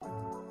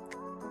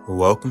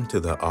Welcome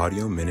to the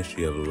audio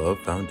ministry of Love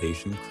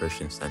Foundation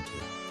Christian Center,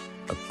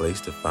 a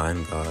place to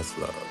find God's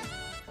love.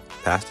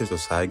 Pastors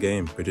Osage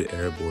and Bridget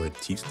Arabord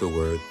teach the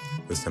word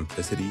with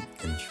simplicity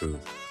and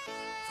truth.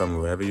 From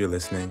wherever you're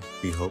listening,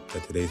 we hope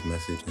that today's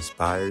message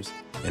inspires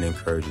and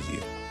encourages you.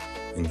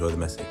 Enjoy the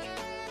message.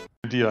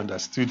 You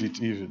understood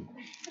it even.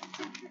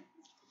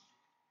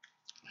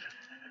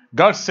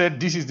 God said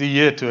this is the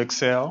year to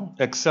excel.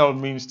 Excel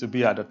means to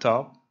be at the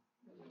top.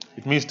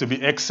 It means to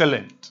be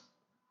excellent.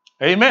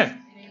 Amen.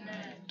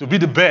 To be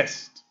the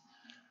best,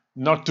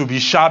 not to be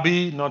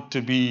shabby, not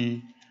to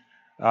be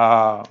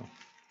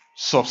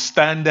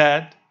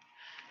substandard.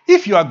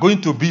 If you are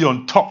going to be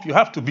on top, you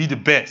have to be the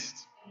best.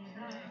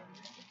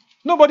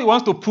 Nobody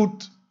wants to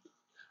put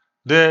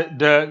the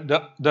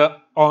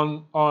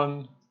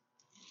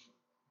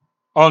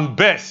on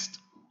best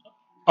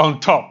on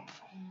top.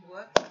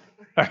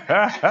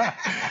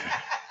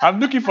 I'm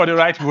looking for the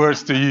right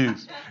words to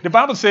use. The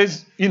Bible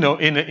says, in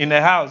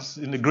a house,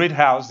 in a great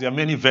house, there are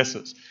many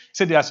vessels. It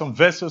said there are some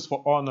vessels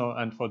for honor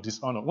and for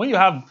dishonor. When you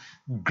have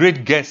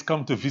great guests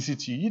come to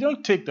visit you, you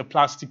don't take the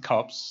plastic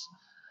cups.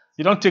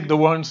 You don't take the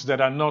ones that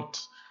are not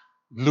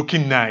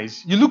looking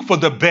nice. You look for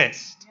the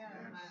best.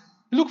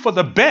 You look for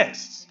the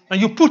best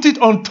and you put it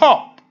on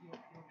top.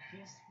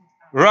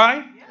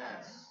 Right?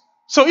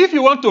 So if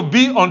you want to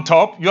be on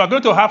top, you are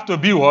going to have to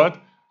be what?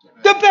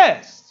 The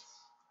best.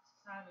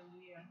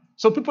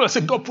 So people say,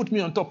 God, put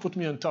me on top, put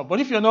me on top. But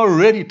if you're not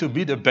ready to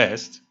be the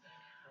best,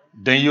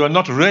 then you are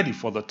not ready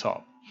for the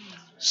top.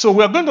 So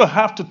we're going to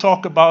have to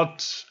talk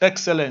about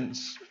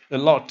excellence a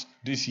lot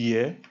this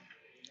year,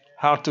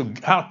 how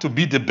to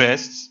be the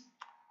best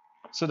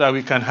so that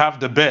we can have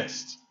the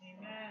best.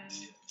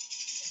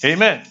 Amen.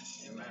 Amen.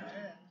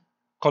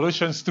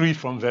 Colossians 3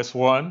 from verse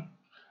 1.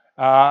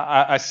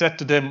 I said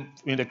to them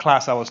in the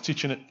class I was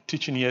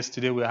teaching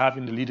yesterday, we're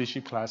having the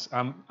leadership class.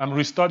 I'm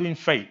restudying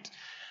faith.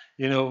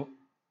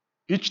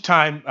 Each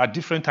time, at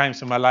different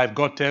times in my life,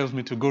 God tells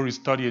me to go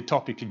restudy a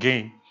topic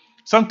again.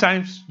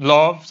 Sometimes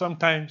love,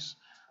 sometimes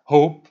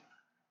hope.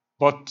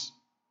 But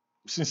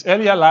since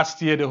earlier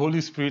last year, the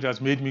Holy Spirit has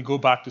made me go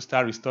back to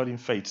start restudying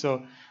faith. So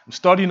I'm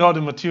studying all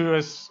the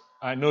materials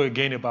I know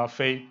again about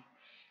faith,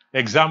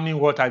 examining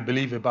what I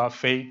believe about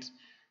faith,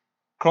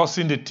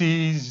 crossing the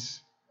T's,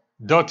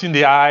 dotting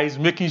the I's,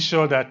 making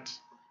sure that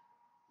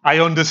I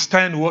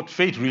understand what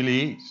faith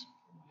really is.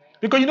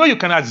 Because you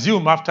can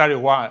assume after a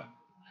while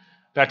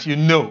that you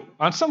know.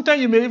 And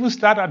sometimes you may even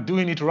start at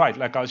doing it right,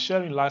 like I was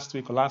sharing last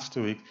week or last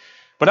 2 weeks.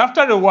 But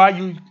after a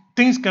while,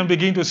 things can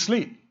begin to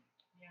slip.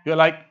 You're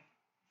like,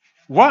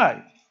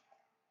 why?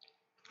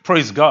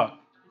 Praise God.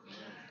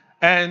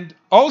 And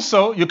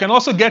also, you can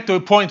also get to a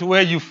point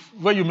where you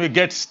may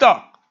get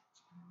stuck.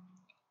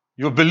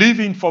 You're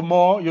believing for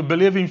more,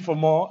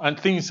 and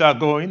things are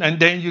going,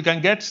 and then you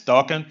can get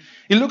stuck, and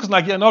it looks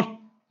like you're not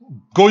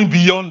going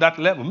beyond that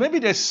level. Maybe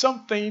there's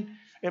something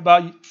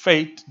about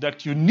faith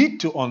that you need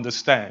to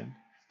understand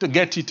to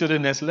get you to the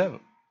next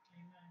level.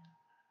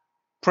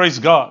 Praise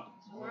God.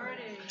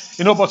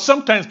 But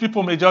sometimes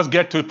people may just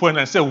get to a point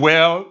and say,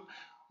 well,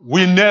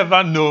 we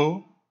never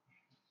know.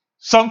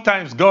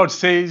 Sometimes God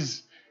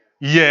says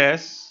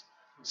yes.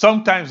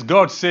 Sometimes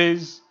God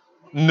says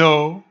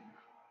no.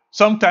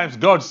 Sometimes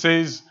God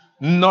says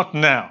not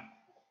now.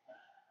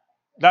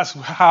 That's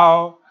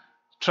how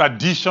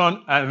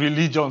tradition and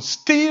religion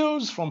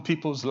steals from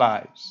people's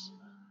lives.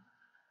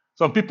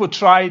 Some people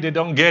try, they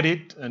don't get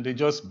it, and they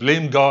just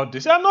blame God.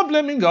 They say, I'm not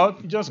blaming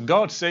God. Just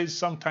God says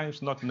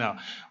sometimes not now.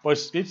 But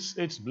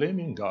it's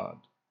blaming God.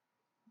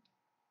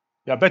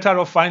 You're better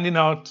off finding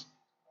out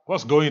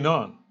what's going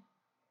on.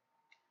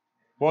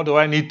 What do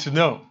I need to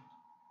know?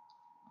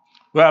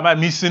 Where am I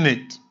missing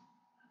it?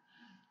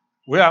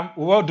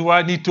 What do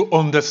I need to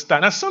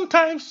understand? And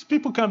sometimes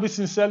people can be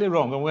sincerely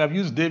wrong. And we have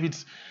used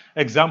David's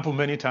example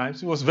many times.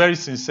 He was very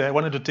sincere. He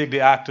wanted to take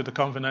the ark to the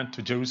covenant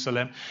to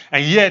Jerusalem.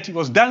 And yet he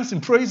was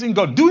dancing, praising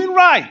God, doing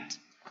right.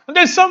 And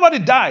then somebody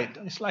died.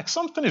 It's like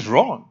something is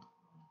wrong.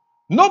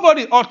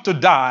 Nobody ought to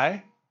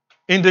die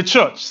in the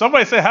church.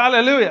 Somebody say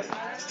hallelujah.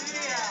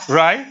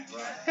 Right?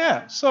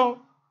 Yeah.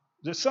 So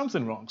there's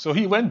something wrong. So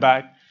he went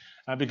back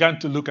and began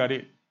to look at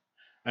it.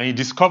 And he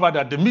discovered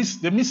that they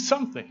missed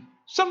something.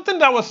 Something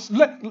that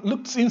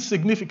looked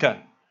insignificant.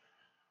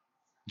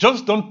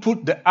 Just don't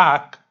put the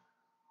ark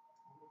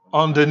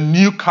on the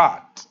new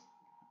cart.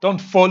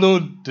 Don't follow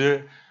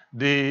the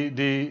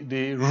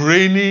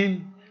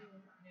reigning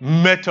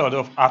method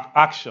of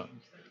action.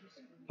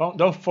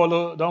 Don't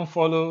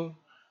follow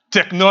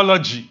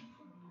technology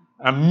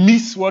and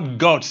miss what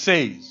God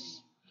says.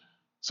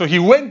 So he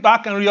went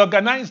back and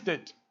reorganized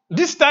it.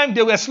 This time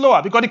they were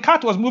slower because the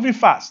cart was moving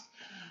fast.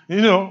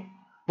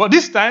 But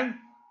this time,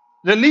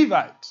 the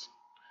Levites.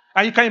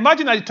 And you can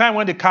imagine at the time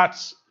when the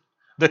cart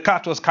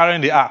was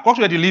carrying the ark, what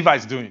were the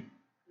Levites doing?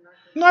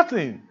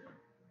 Nothing.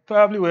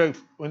 Probably were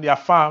on their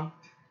farm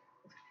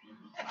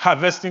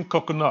harvesting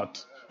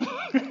coconut.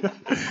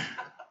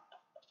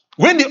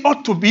 When they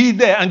ought to be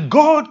there, and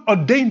God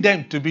ordained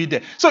them to be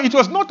there. So it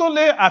was not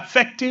only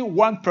affecting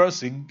one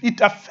person,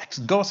 it affects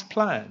God's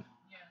plan.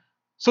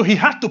 So he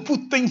had to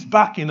put things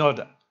back in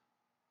order.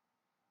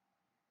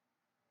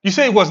 You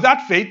say, was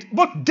that faith?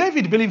 But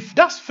David believed.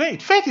 That's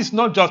faith. Faith is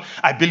not just,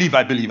 I believe,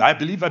 I believe, I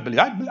believe, I believe.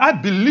 I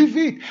believe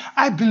it.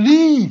 I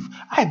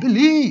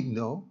believe.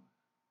 No.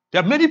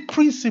 There are many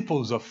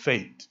principles of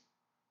faith.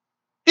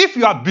 If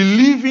you are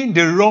believing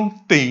the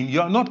wrong thing,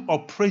 you are not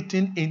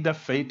operating in the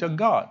faith of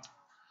God.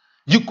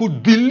 You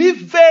could believe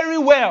very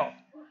well,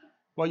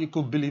 but you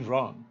could believe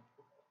wrong.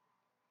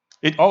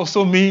 It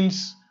also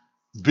means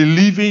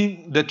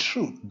believing the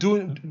truth,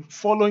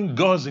 following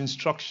God's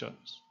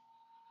instructions.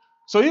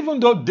 So even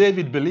though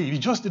David believed, he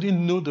just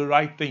didn't know the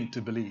right thing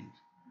to believe.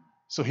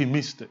 So he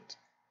missed it.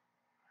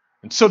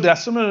 And so there are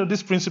some of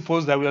these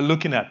principles that we are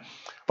looking at.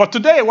 But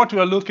today what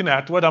I'm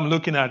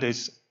looking at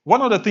is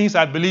one of the things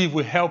I believe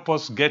will help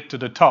us get to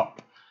the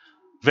top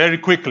very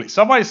quickly.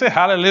 Somebody say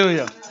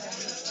hallelujah.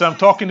 So I'm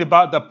talking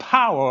about the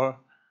power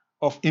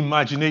of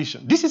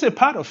imagination. This is a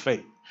part of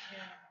faith.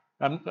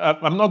 I'm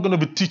not going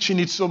to be teaching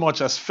it so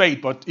much as faith,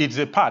 but it's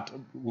a part.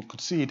 We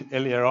could see it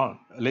later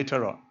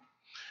on.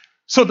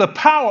 So the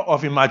power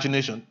of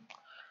imagination.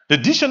 The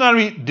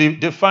dictionary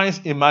defines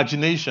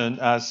imagination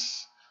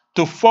as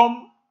to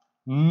form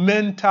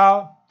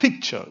mental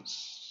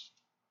pictures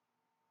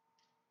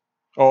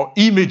or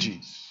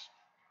images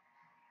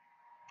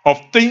of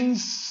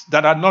things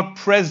that are not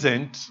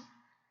present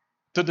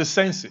to the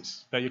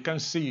senses, that you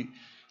can't see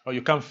or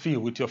you can't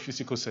feel with your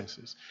physical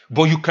senses.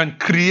 But you can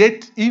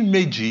create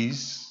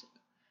images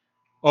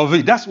of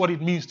it. That's what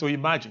it means to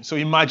imagine. So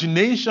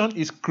imagination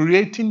is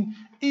creating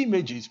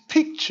images,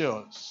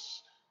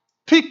 pictures.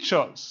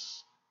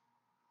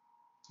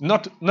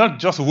 Not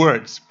just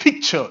words,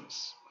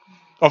 pictures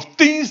of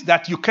things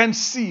that you can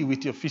see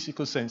with your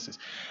physical senses.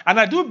 And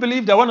I do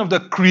believe that one of the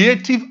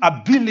creative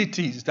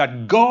abilities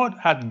that God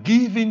had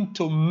given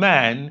to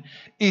man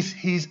is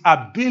his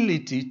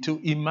ability to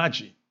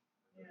imagine.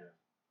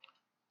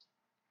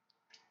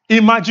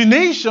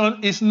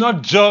 Imagination is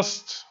not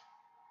just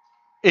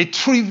a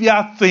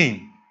trivial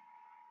thing.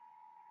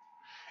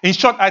 In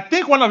short, I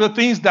think one of the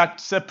things that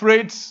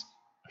separates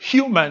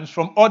humans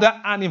from other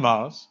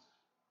animals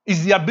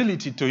is the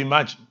ability to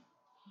imagine.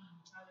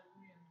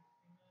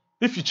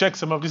 If you check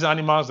some of these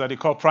animals that they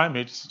call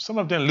primates, some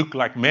of them look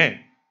like men.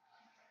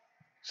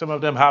 Some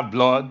of them have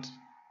blood,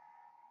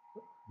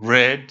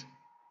 red.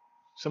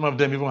 Some of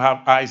them even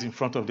have eyes in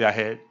front of their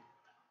head.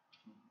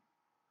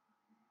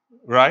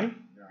 Right?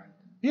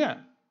 Yeah.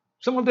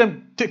 Some of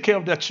them take care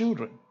of their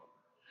children.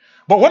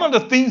 But one of the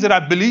things that I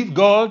believe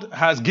God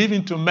has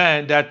given to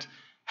man that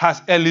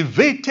has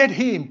elevated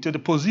him to the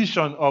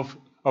position of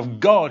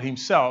God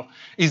himself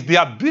is the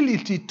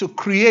ability to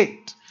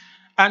create.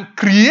 And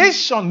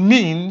creation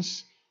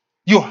means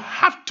you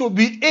have to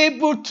be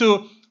able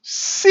to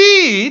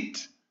see it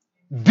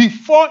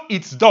before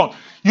it's done.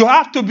 You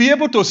have to be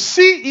able to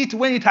see it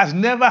when it has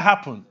never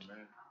happened.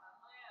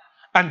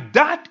 And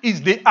that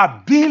is the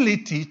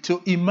ability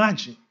to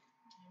imagine.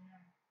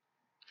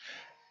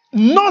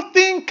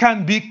 Nothing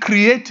can be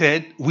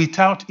created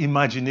without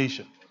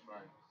imagination.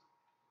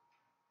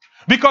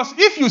 Because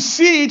if you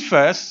see it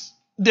first,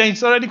 then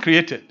it's already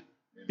created.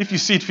 If you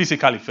see it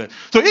physically first.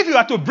 So if you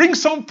are to bring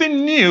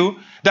something new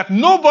that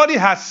nobody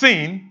has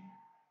seen,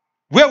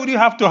 where would you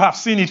have to have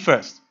seen it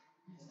first?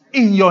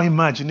 In your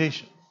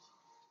imagination.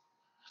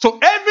 So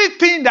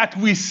everything that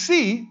we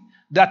see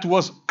that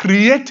was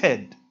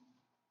created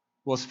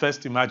was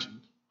first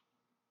imagined.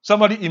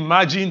 Somebody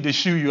imagine the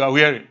shoe you are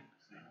wearing.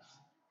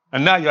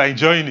 And now you are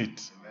enjoying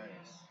it.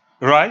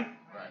 Right?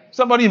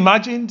 Somebody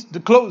imagined the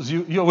clothes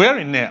you're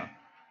wearing now.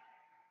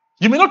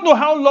 You may not know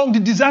how long the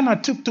designer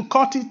took to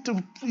cut it.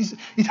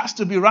 It has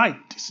to be right.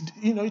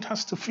 It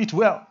has to fit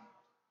well.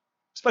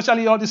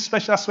 Especially all these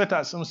special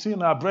sweaters I'm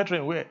seeing our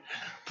brethren wear.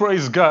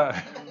 Praise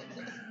God.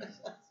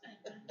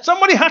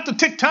 Somebody had to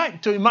take time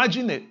to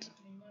imagine it.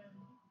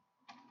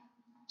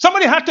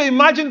 Somebody had to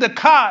imagine the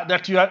car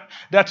that you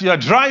are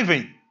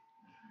driving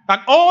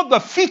and all the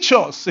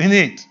features in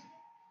it.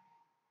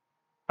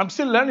 I'm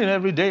still learning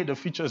every day the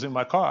features in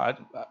my car.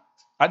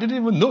 I didn't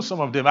even know some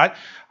of them.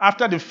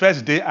 After the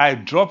first day, I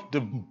dropped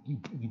the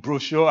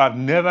brochure. I've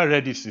never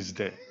read it since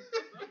then.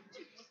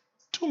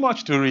 Too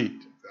much to read.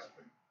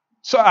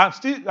 So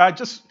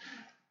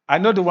I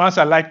know the ones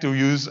I like to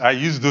use. I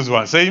use those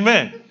ones.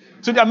 Amen.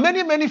 So there are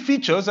many, many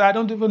features I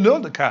don't even know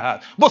the car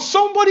has. But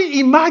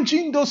somebody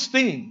imagined those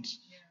things,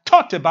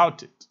 thought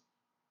about it,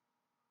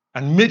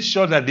 and made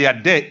sure that they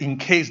are there in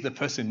case the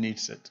person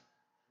needs it.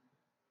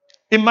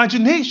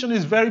 Imagination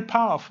is very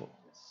powerful.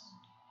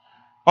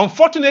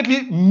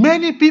 Unfortunately,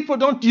 many people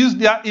don't use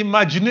their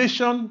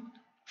imagination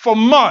for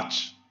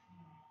much.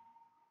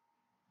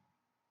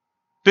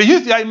 They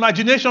use their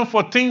imagination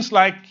for things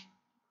like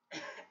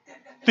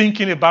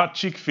thinking about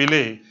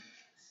Chick-fil-A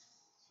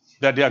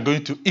that they are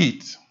going to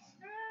eat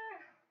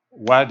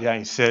while they are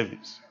in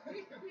service.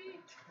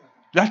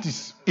 That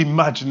is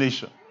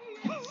imagination.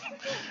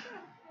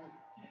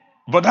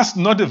 But that's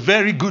not a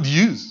very good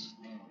use.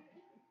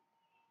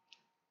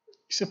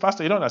 You say,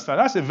 Pastor, you don't understand.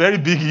 That's a very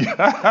biggie.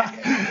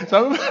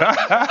 So,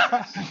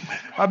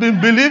 I've been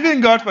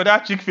believing God for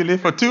that Chick-fil-A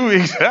for 2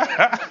 weeks.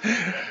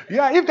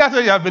 Yeah, if that's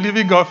what you are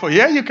believing God for,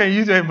 yeah, you can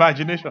use your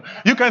imagination.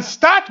 You can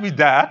start with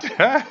that.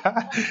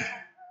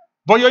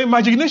 But your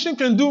imagination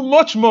can do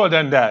much more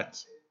than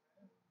that.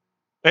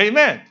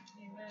 Amen.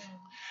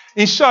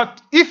 In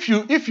short, if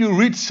you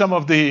read some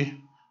of the...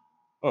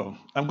 Oh,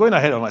 I'm going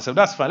ahead of myself.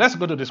 That's fine. Let's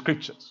go to the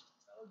scriptures.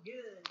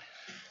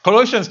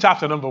 Colossians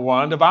chapter number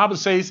 1, the Bible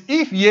says,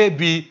 if ye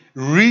be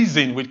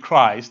risen with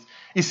Christ,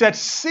 he said,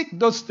 seek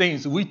those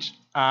things which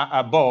are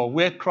above,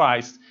 where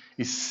Christ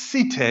is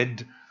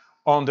seated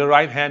on the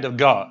right hand of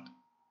God.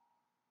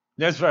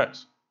 Next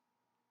verse.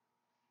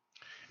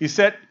 He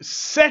said,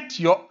 set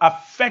your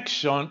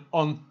affection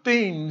on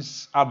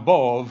things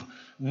above,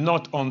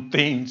 not on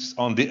things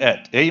on the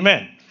earth.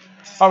 Amen.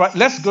 All right,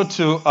 let's go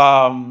to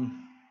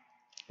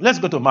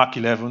Mark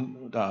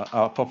 11,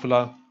 our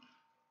popular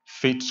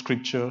faith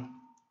scripture.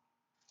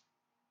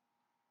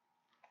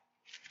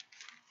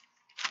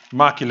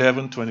 Mark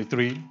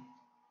 11:23.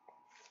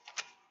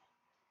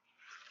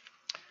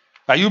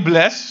 Are you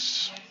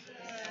blessed?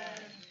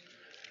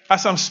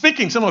 As I'm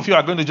speaking, some of you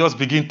are going to just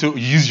begin to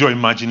use your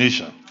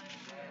imagination.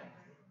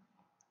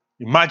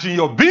 Imagine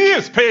your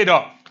bills paid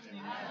off.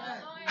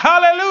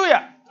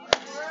 Hallelujah.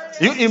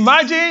 You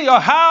imagine your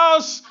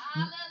house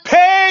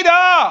paid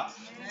off.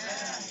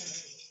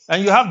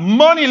 And you have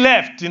money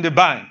left in the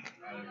bank.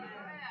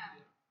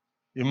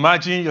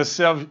 Imagine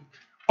yourself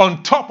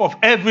on top of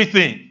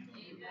everything.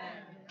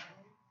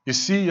 You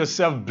see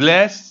yourself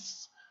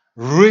blessed,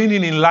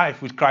 reigning in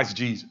life with Christ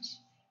Jesus.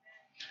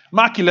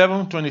 Mark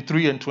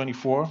 11:23 and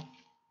 24.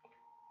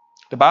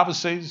 The Bible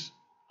says,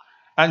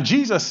 and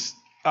Jesus,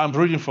 I'm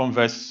reading from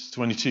verse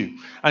 22.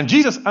 And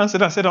Jesus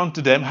answered and said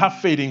unto them,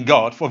 have faith in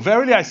God, for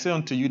verily I say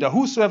unto you, that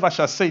whosoever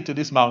shall say to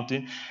this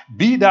mountain,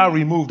 be thou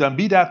removed and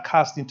be thou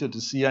cast into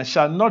the sea, and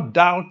shall not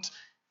doubt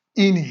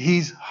in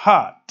his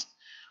heart,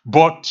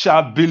 but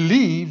shall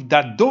believe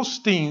that those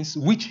things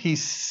which he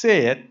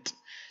said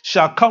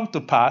shall come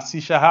to pass, he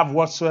shall have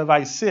whatsoever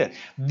he said.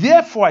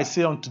 Therefore I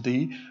say unto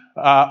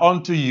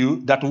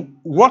you, that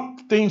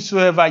what things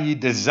soever ye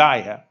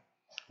desire,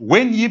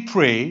 when ye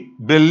pray,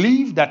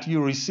 believe that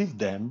you receive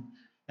them,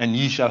 and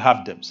ye shall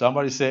have them.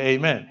 Somebody say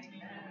amen.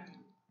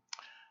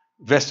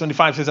 Verse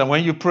 25 says, and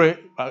when you pray,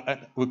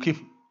 we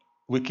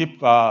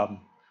keep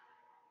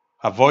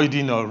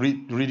avoiding or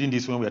reading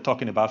this when we're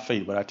talking about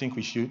faith, but I think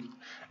we should.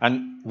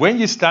 And when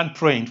you stand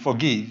praying,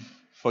 forgive,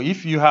 for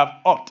if you have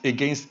aught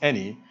against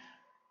any,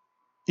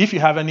 if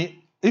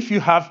you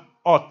have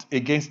aught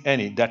against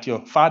any, that your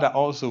Father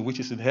also which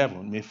is in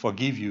heaven may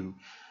forgive you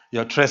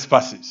your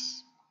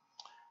trespasses.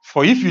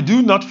 For if you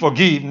do not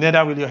forgive,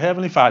 neither will your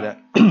heavenly Father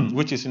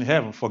which is in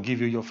heaven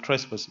forgive you your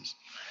trespasses.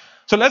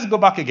 So let's go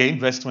back again,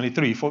 verse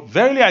 23. For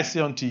verily I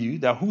say unto you,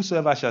 that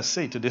whosoever shall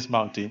say to this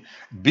mountain,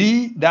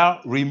 be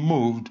thou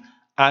removed,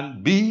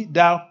 and be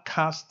thou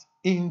cast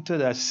into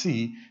the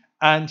sea,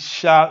 and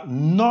shall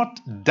not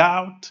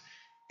doubt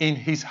in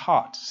his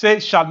heart. Say,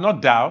 shall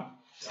not doubt.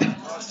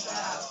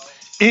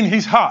 In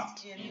his heart.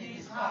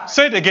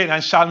 Say it again,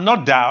 and shall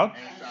not doubt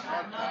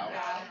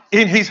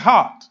in his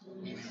heart.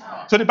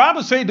 So the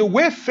Bible says the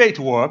way faith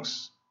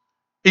works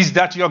is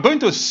that you're going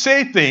to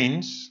say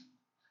things,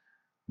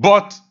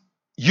 but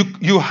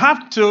you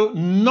have to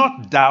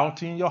not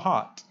doubt in your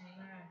heart.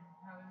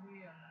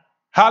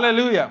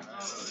 Hallelujah.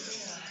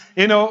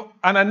 You know,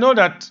 and I know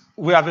that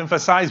we have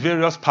emphasized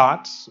various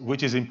parts,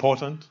 which is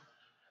important.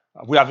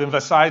 We have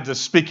emphasized the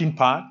speaking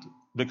part,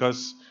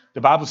 because the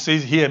Bible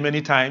says here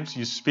many times,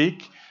 you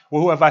speak,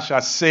 whoever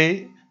shall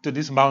say to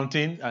this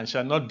mountain, and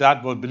shall not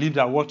doubt, but believe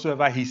that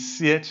whatsoever he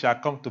saith shall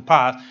come to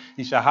pass,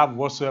 he shall have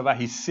whatsoever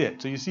he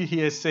said. So you see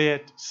here, say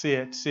it, say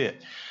it, say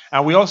it.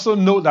 And we also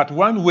know that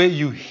one way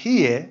you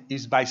hear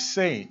is by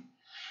saying.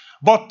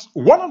 But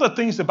one of the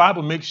things the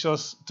Bible makes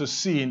us to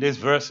see in these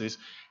verses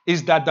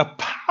is that the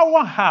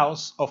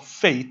powerhouse of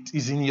faith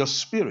is in your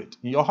spirit,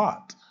 in your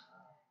heart.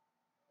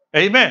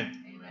 Amen.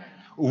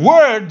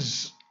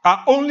 Words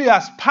are only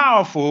as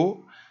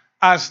powerful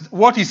as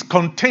what is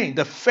contained,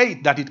 the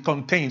faith that it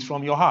contains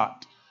from your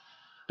heart.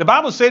 The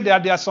Bible says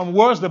that there are some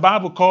words the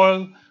Bible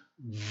calls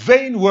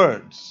vain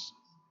words.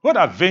 What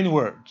are vain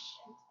words?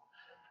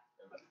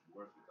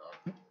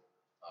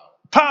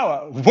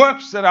 Power,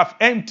 words that are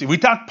empty,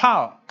 without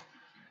power,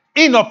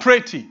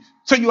 inoperative.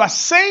 So you are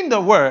saying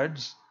the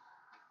words,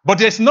 but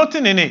there's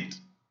nothing in it.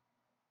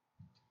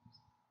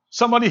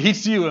 Somebody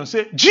hits you and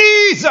say,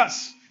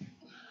 Jesus!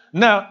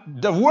 Now,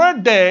 the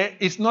word there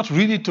is not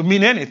really to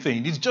mean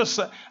anything. It's just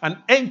an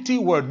empty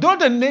word. Though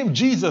the name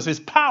Jesus is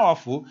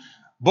powerful,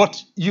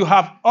 but you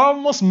have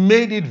almost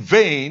made it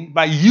vain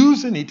by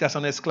using it as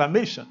an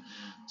exclamation.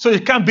 So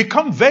it can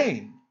become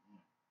vain.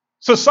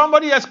 So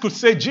somebody else could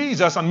say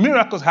Jesus and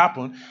miracles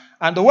happen,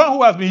 and the one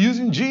who has been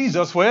using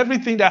Jesus for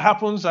everything that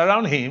happens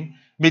around him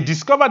may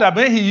discover that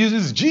when he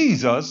uses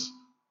Jesus,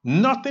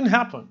 nothing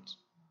happens.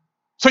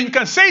 So you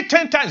can say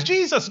 10 times,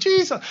 Jesus,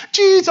 Jesus,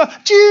 Jesus,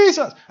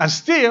 Jesus, and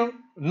still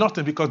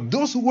nothing, because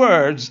those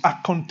words are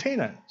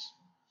containers.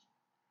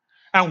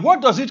 And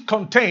what does it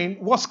contain?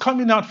 What's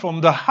coming out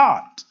from the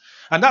heart.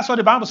 And that's what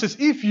the Bible says,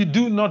 if you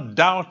do not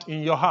doubt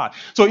in your heart.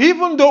 So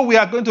even though we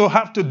are going to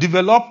have to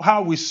develop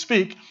how we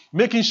speak,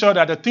 making sure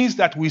that the things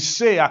that we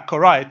say are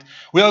correct,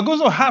 we are going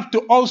to have to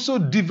also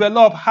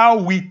develop how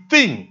we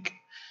think.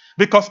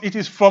 Because it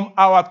is from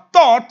our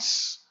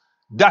thoughts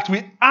that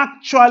we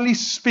actually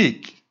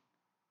speak.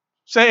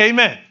 Say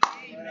amen.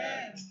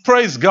 Amen.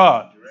 Praise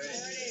God.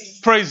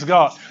 Praise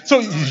God.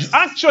 So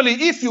actually,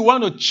 if you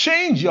want to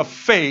change your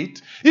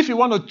faith, if you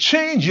want to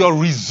change your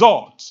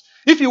results,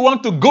 if you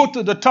want to go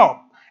to the top,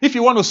 if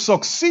you want to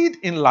succeed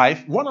in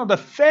life, one of the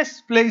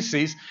first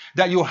places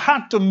that you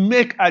have to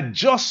make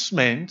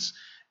adjustments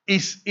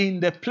is in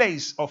the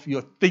place of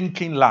your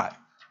thinking life.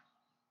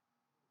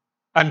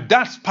 And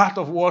that's part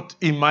of what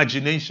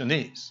imagination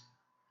is.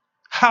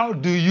 How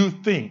do you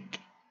think?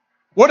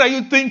 What are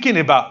you thinking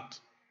about?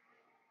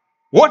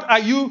 What are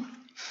you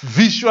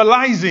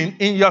visualizing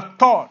in your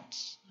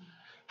thoughts?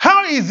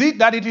 How is it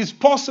that it is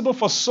possible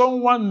for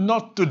someone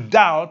not to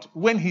doubt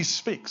when he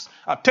speaks?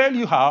 I'll tell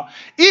you how.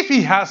 If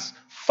he has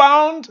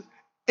found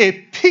a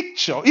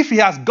picture, if he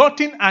has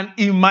gotten an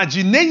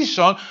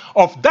imagination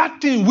of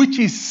that thing which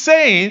he's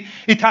saying,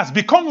 it has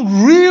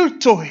become real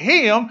to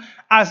him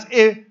as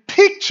a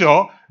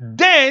picture,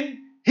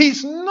 then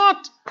he's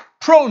not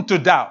prone to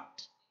doubt.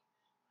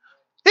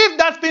 If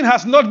that thing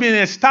has not been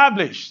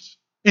established,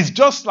 it's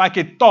just like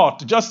a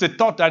thought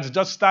that's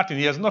just starting.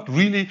 He has not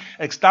really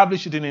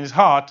established it in his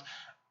heart.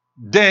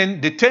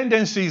 Then the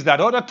tendency is that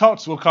other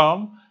thoughts will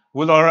come,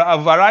 will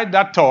override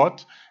that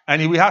thought,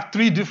 and he will have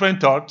three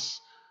different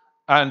thoughts.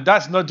 And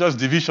that's not just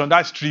division,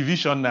 that's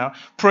trivision now.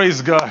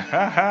 Praise God.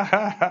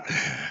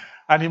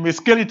 And he may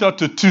scale it up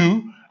to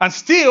 2, and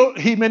still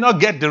he may not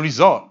get the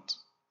result.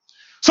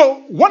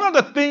 So one of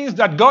the things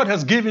that God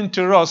has given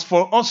to us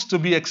for us to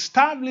be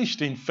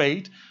established in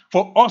faith,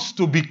 for us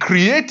to be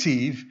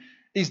creative,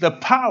 is the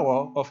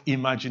power of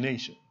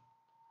imagination.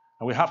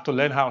 And we have to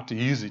learn how to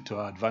use it to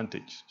our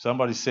advantage.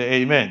 Somebody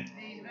say amen.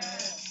 Amen.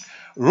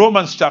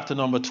 Romans chapter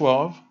number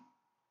 12.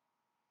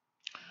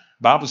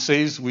 Bible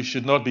says we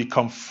should not be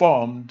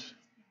conformed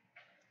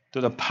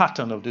to the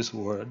pattern of this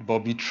world, but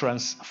be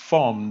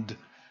transformed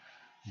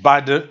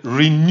by the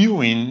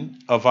renewing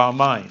of our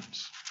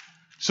minds.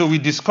 So we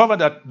discover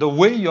that the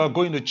way you are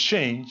going to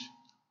change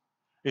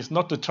is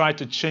not to try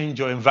to change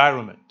your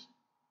environment.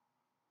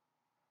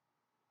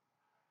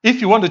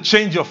 If you want to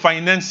change your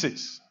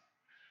finances,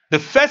 the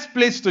first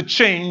place to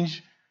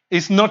change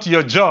is not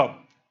your job.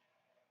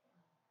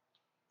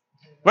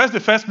 Where's the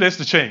first place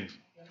to change?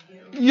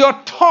 Your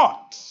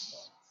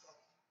thoughts.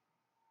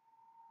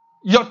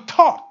 Your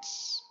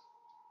thoughts.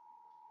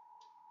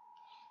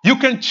 You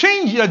can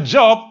change your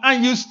job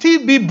and you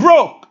still be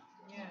broke.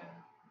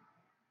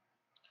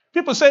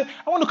 People say,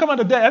 I want to come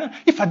out of debt.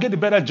 If I get a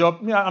better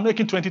job, I'm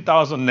making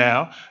 $20,000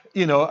 now.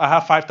 I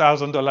have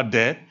 $5,000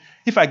 debt.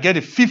 If I get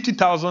a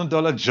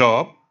 $50,000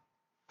 job,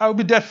 I will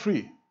be debt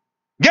free.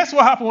 Guess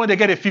what happened when they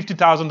get a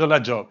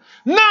 $50,000 job?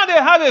 Now they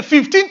have a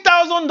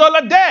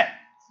 $15,000 debt.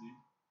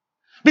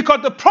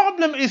 Because the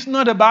problem is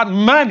not about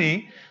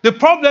money. The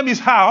problem is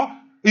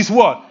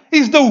what?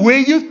 Is the way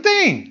you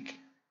think.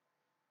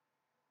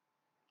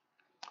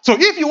 So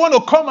if you want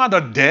to come out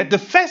of debt, the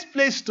first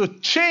place to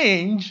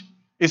change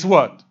is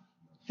what?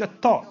 Your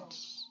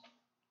thoughts.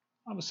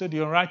 I would say the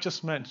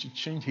unrighteous man should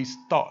change his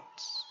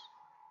thoughts.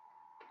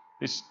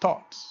 His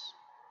thoughts.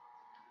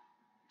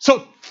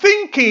 So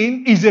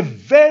thinking is a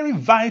very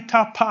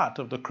vital part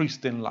of the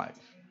Christian life.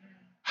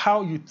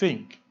 How you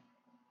think.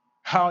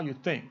 How you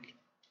think.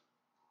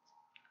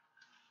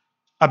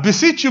 I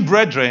beseech you,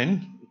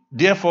 brethren,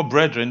 therefore,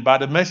 brethren, by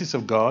the mercies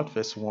of God,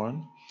 verse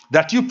 1,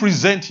 that you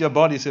present your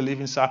bodies a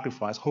living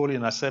sacrifice, holy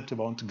and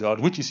acceptable unto God,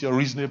 which is your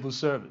reasonable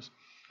service.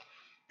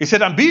 He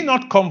said, and be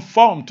not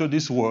conformed to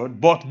this world,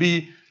 but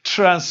be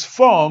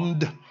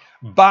transformed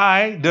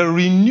by the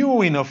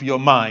renewing of your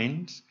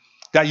mind,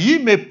 that ye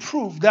may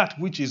prove that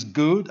which is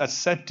good,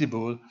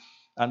 acceptable,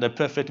 and the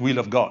perfect will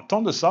of God.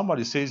 Turn to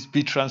somebody, says,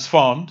 be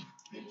transformed,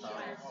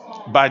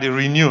 by the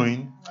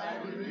renewing,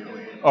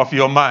 of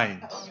your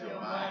mind.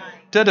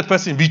 Tell the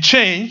person, be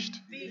changed,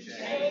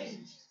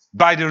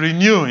 by the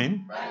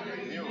renewing,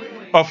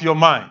 of your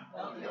mind.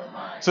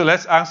 So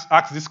let's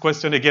ask this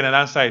question again and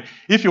answer it.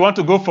 If you want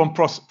to go from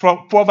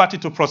poverty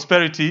to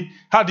prosperity,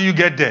 how do you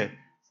get there?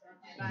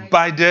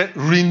 By the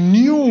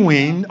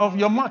renewing of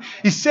your mind.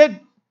 He said,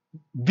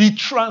 be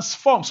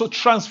transformed. So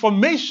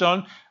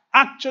transformation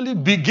actually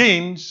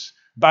begins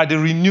by the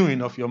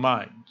renewing of your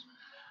mind.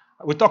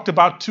 We talked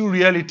about two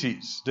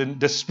realities,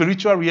 the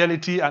spiritual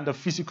reality and the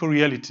physical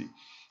reality.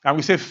 And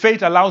we say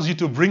faith allows you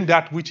to bring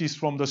that which is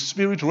from the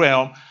spirit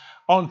realm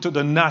onto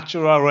the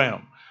natural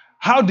realm.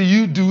 How do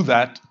you do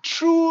that?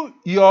 Through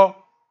your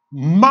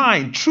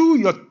mind, through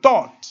your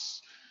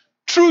thoughts,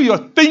 through your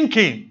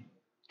thinking,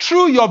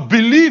 through your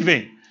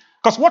believing.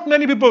 Because what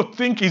many people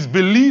think is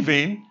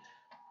believing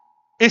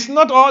is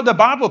not all the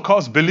Bible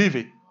calls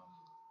believing.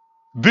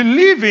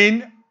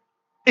 Believing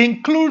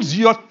includes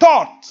your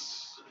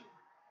thoughts.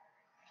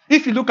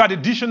 If you look at the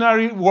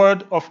dictionary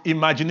word of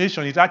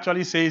imagination, it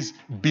actually says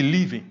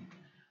believing.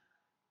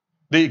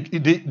 The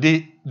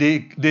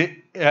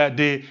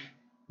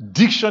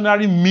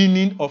dictionary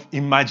meaning of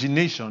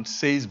imagination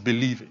says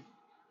believing.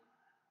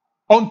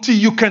 Until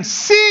you can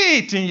see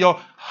it in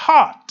your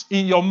heart,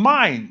 in your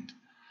mind,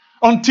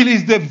 until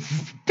the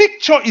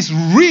picture is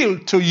real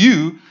to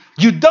you,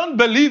 you don't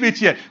believe it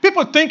yet.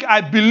 People think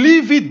I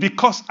believe it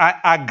because I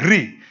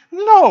agree.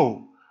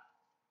 No.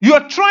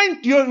 You're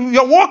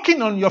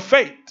working on your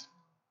faith.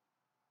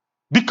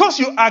 Because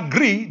you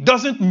agree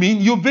doesn't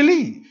mean you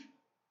believe.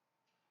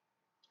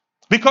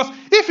 Because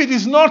if it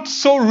is not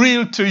so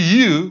real to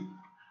you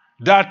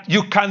that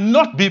you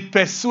cannot be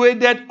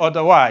persuaded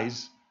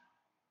otherwise,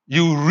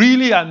 you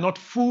really are not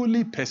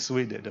fully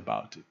persuaded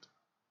about it.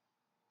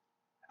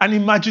 And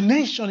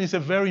imagination is a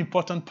very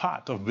important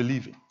part of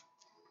believing.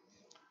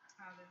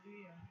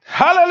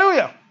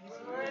 Hallelujah.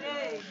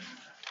 Hallelujah.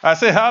 I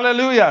say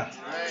hallelujah.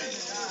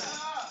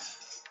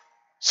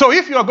 So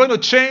if you are going to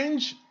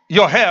change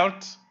your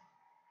health,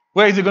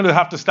 where is it going to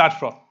have to start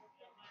from?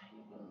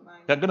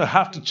 You're going to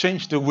have to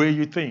change the way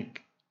you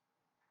think.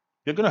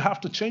 You're going to have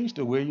to change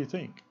the way you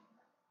think.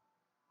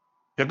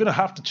 You're going to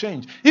have to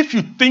change. If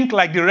you think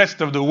like the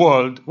rest of the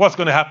world, what's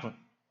going to happen?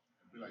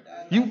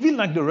 You'll be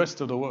like the rest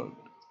of the world.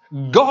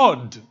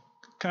 God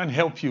can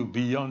help you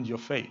beyond your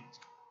faith.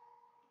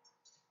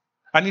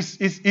 And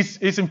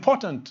it's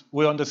important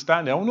we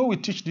understand it. I know we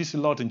teach this a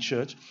lot in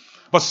church,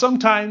 but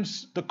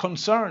sometimes the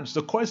concerns,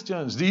 the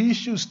questions, the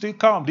issues still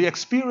come, the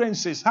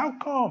experiences. How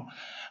come?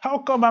 How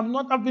come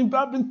I've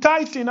been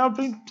tithing,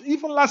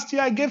 even last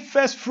year I gave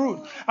first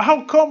fruit.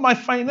 How come my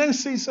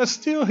finances are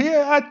still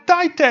here? I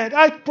tithed,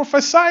 I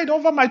prophesied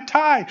over my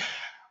tithe.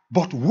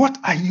 But what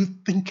are you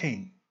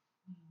thinking?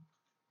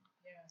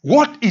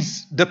 What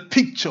is the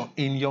picture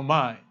in your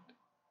mind?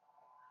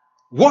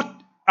 What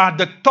are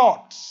the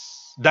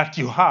thoughts that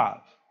you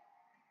have?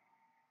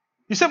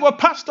 You say, well,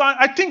 Pastor,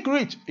 I think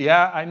rich.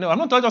 Yeah, I know. I'm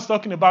not just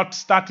talking about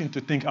starting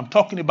to think. I'm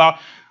talking about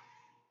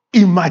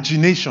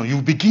imagination.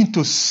 You begin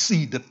to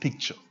see the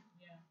picture.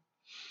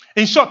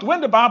 Yeah. In short,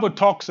 when the Bible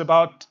talks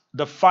about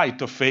the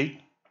fight of faith,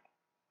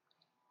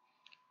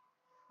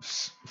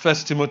 1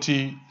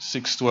 Timothy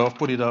 6:12,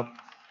 put it up.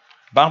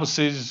 The Bible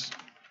says,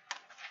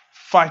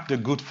 fight the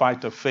good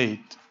fight of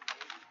faith,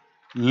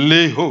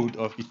 lay hold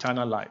of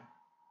eternal life.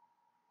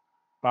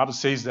 The Bible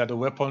says that the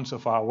weapons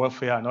of our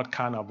warfare are not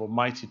carnal, but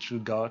mighty through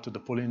God to the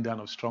pulling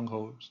down of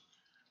strongholds.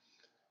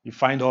 You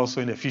find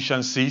also in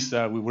Ephesians 6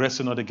 that we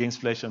wrestle not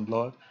against flesh and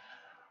blood,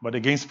 but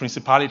against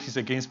principalities,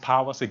 against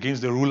powers,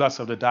 against the rulers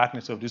of the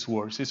darkness of this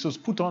world. It says, so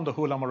put on the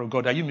whole armor of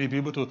God that you may be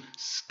able to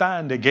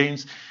stand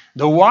against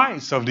the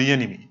wiles of the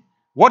enemy.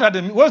 What's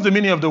the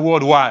meaning of the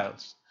word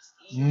wiles?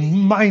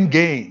 Mind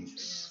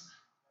games,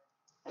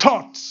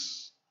 thoughts.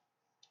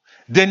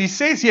 Then he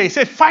says here, he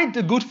said, fight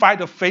the good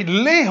fight of faith,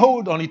 lay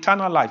hold on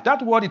eternal life.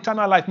 That word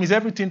eternal life means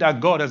everything that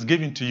God has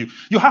given to you.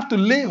 You have to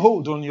lay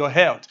hold on your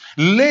health,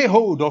 lay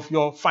hold of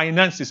your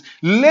finances,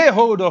 lay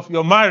hold of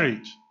your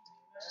marriage.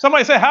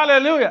 Somebody say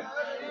hallelujah.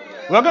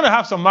 Hallelujah. We're going to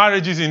have some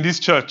marriages in this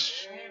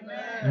church.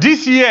 Amen.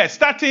 This year,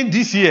 starting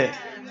this year.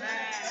 Amen.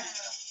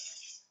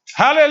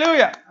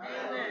 Hallelujah.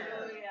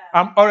 Hallelujah.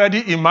 I'm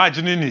already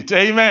imagining it.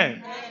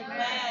 Amen.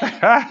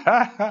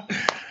 Amen.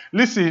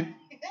 Listen.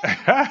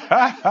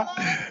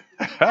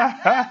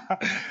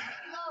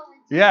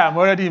 Yeah, I'm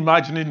already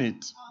imagining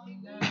it.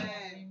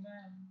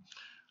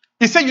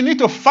 He said you need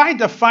to fight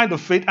the fight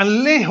of faith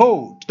and lay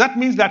hold. That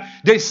means that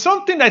there's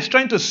something that's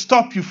trying to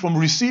stop you from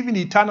receiving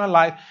eternal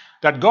life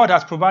that God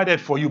has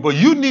provided for you. But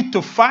you need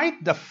to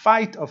fight the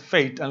fight of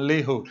faith and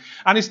lay hold.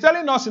 And he's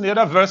telling us in the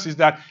other verses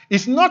that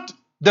it's not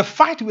the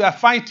fight we are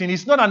fighting.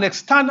 It's not an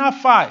external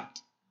fight.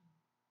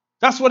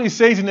 That's what he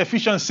says in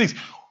Ephesians 6.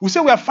 We say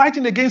we are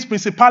fighting against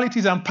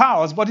principalities and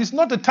powers, but it's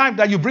not the time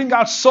that you bring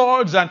out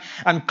swords and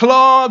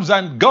clubs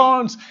and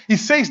guns. He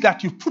says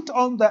that you put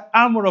on the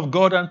armor of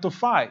God and to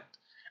fight.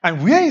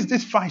 And where is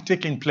this fight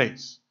taking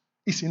place?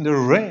 It's in the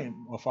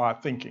realm of our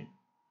thinking.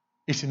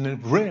 It's in the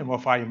realm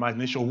of our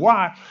imagination.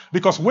 Why?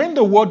 Because when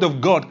the word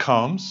of God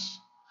comes,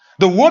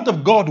 the word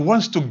of God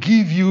wants to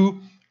give you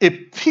a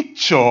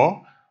picture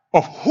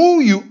of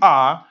who you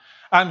are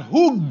and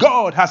who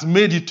God has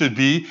made you to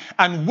be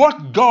and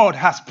what God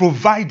has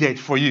provided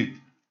for you.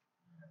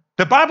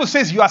 The Bible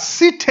says you are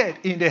seated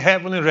in the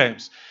heavenly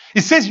realms.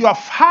 It says you are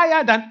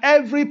higher than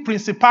every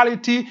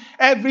principality,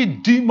 every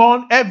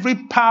demon, every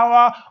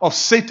power of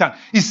Satan.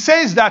 It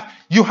says that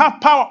you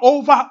have power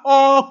over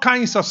all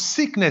kinds of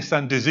sickness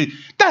and disease.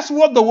 That's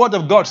what the word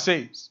of God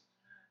says.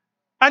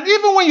 And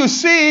even when you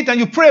see it and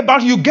you pray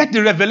about it, you get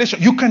the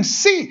revelation. You can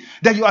see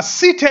that you are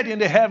seated in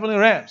the heavenly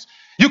realms.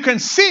 You can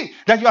see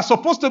that you are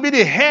supposed to be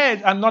the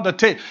head and not the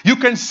tail. You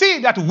can see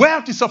that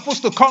wealth is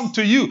supposed to come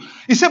to you.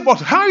 He said,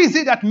 but how is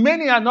it that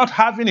many are not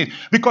having it?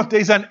 Because there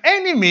is an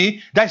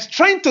enemy that's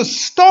trying to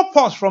stop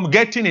us from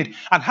getting it.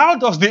 And how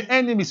does the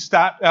enemy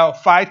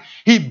fight?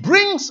 He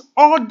brings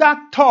other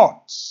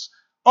thoughts,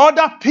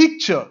 other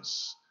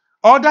pictures,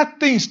 other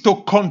things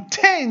to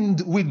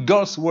contend with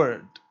God's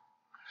word.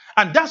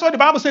 And that's why the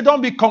Bible says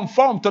don't be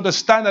conformed to the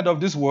standard of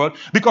this world,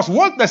 because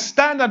what the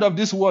standard of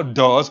this world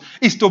does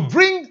is to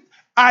bring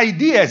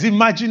ideas,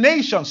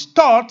 imaginations,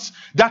 thoughts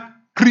that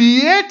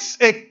creates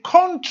a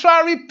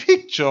contrary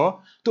picture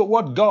to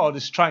what God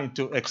is trying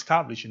to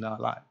establish in our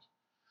lives.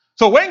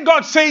 So when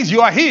God says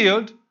you are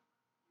healed,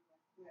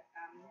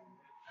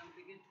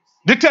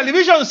 the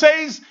television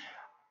says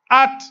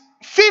at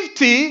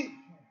 50,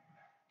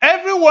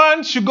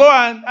 everyone should go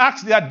and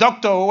ask their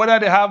doctor whether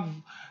they have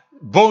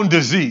bone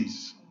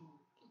disease.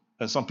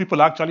 And some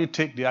people actually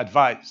take the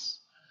advice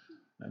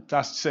and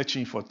start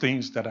searching for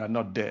things that are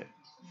not there.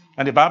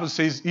 And the Bible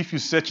says if you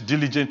search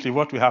diligently,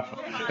 what will happen?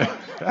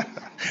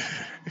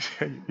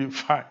 You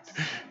find.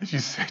 If you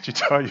search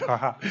it all your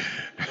heart.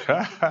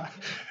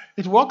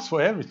 It works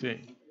for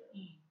everything.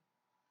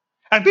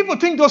 And people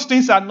think those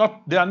things are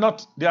not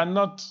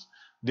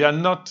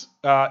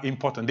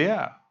important. They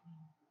are.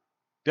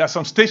 There are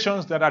some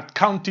stations that are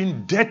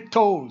counting dead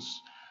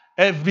tolls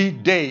every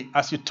day.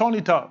 As you turn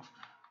it off,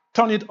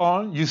 turn it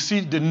on, you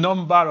see the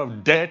number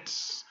of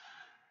deaths.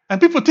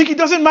 And people think it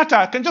doesn't matter.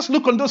 I can just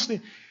look on those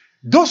things.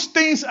 Those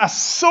things are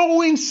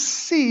sowing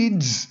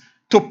seeds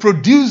to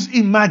produce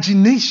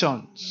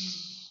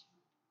imaginations.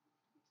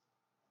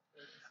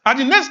 And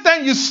the next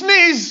time you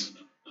sneeze,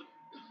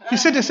 they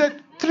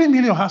said 3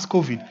 million has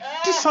COVID.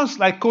 This sounds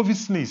like COVID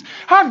sneeze.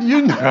 How do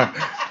you know?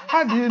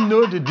 How do you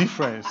know the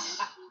difference?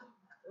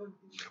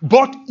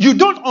 But you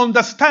don't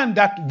understand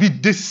that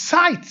with the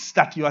sights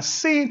that you are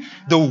seeing,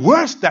 the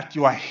words that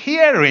you are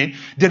hearing,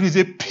 there is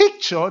a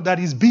picture that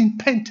is being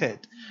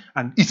painted.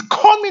 And it's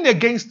coming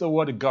against the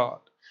word of God.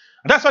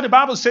 And that's why the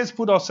Bible says,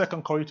 put out 2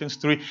 Corinthians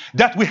 3,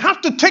 that we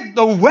have to take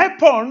the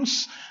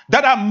weapons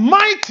that are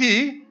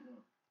mighty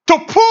to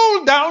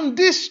pull down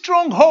these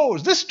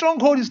strongholds. This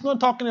stronghold is not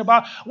talking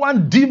about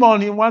one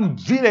demon in one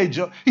village.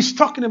 It's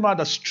talking about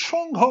the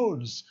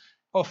strongholds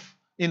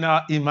in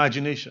our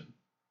imagination.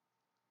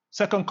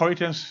 2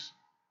 Corinthians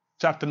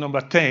chapter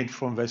number 10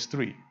 from verse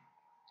 3.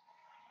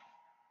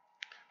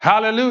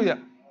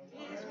 Hallelujah.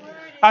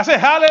 I say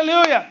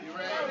hallelujah.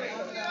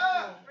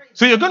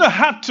 So you're going to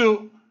have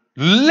to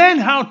learn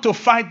how to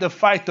fight the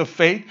fight of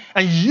faith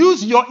and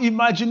use your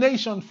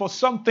imagination for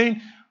something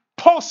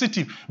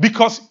positive,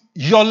 because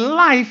your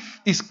life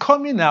is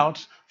coming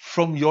out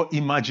from your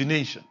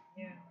imagination.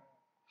 Yeah.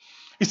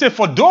 He said,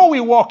 for though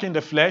we walk in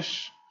the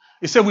flesh,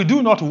 he said, we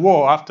do not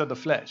war after the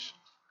flesh.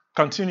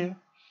 Continue.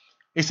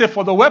 He said,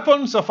 for the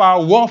weapons of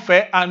our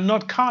warfare are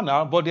not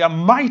carnal, but they are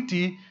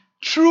mighty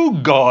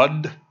through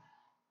God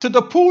to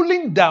the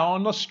pulling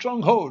down of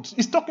strongholds.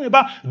 He's talking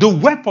about the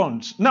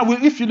weapons. Now,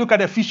 if you look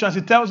at Ephesians,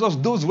 it tells us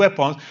those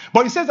weapons.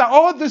 But he says that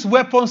all these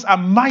weapons are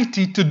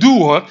mighty to do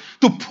what?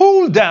 To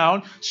pull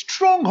down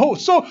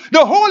strongholds. So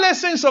the whole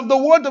essence of the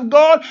word of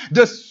God,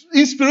 the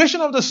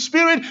inspiration of the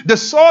Spirit, the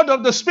sword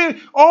of the Spirit,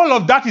 all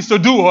of that is to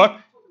do what?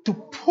 To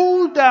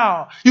pull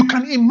down. You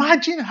can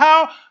imagine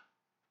how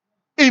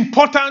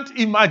important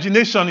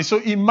imagination is. So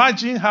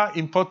imagine how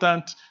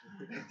important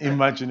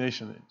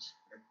imagination is.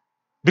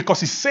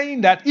 Because he's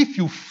saying that if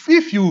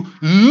you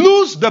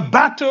lose the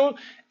battle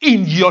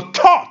in your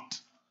thought,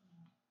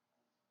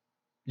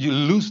 you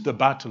lose the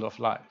battle of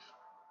life.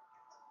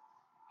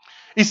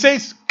 He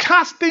says,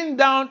 casting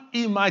down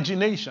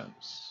imaginations,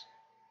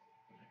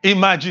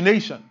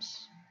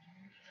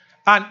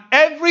 and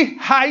every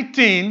high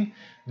thing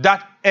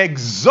that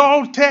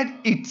exalted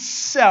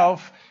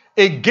itself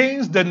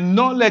against the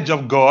knowledge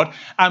of God,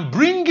 and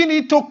bringing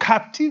into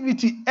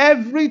captivity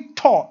every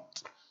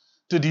thought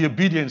to the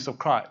obedience of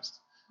Christ.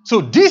 So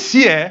this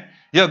year,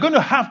 you're going to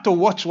have to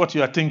watch what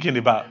you are thinking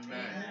about. Amen.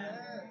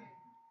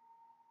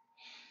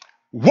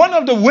 One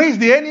of the ways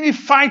the enemy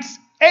fights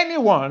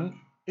anyone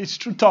is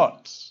through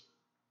thoughts.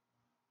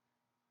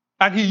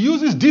 And he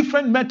uses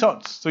different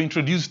methods to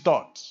introduce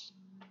thoughts.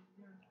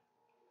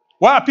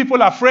 Why are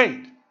people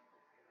afraid?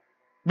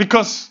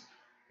 Because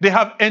they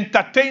have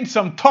entertained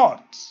some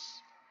thoughts.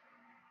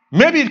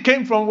 Maybe it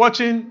came from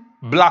watching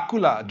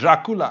Dracula.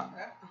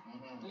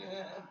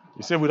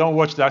 You say we don't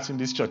watch that in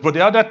this church. But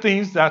there are other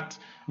things that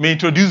may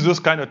introduce those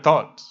kind of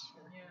thoughts.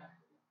 Yeah.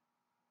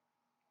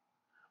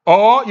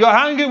 Or you're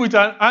hanging with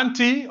an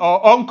auntie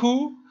or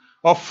uncle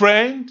or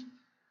friend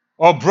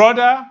or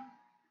brother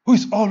who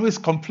is always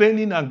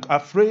complaining and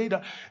afraid.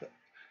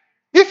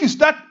 If you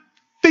start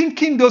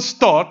thinking those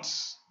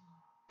thoughts,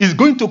 it's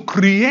going to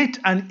create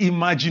an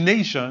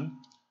imagination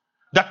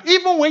that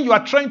even when you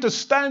are trying to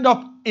stand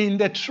up in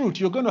the truth,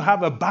 you're going to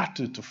have a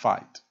battle to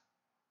fight.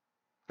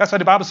 That's why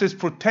the Bible says,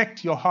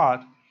 protect your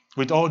heart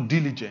with all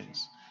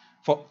diligence.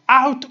 For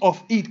out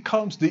of it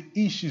comes the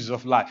issues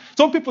of life.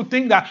 Some people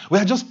think that we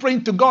are just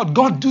praying to God.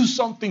 God do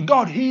something.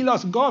 God heal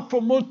us. God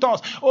promote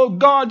us. Oh,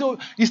 God. Oh.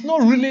 It's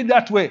not really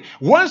that way.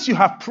 Once you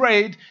have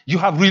prayed, you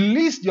have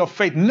released your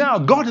faith. Now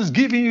God is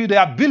giving you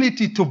the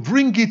ability to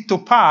bring it to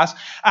pass.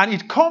 And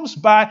it comes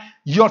by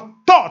your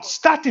thoughts,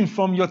 starting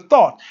from your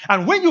thought.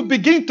 And when you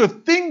begin to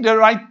think the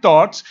right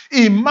thoughts,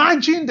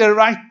 imagine the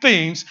right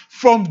things,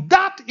 from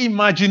that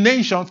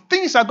imagination,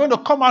 things are going to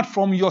come out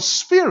from your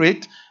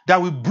spirit that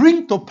will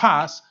bring to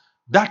pass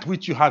that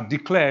which you have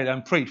declared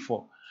and prayed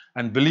for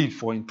and believed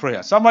for in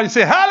prayer. Somebody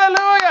say,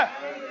 hallelujah.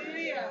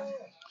 Hallelujah.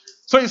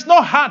 So it's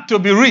not hard to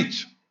be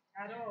rich.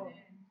 At all.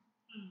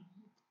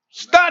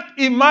 Start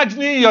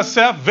imagining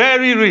yourself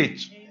very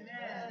rich.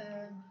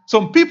 Amen.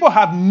 Some people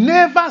have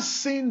never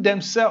seen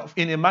themselves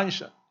in a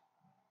mansion.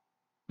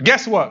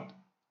 Guess what?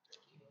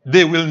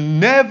 They will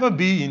never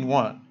be in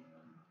one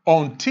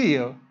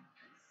until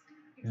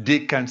they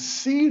can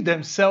see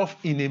themselves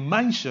in a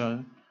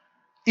mansion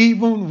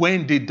even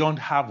when they don't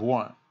have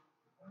one.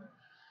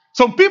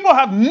 Some people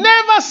have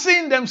never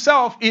seen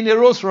themselves in a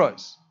Rolls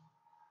Royce.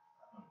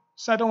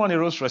 So I don't want a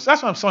Rolls Royce.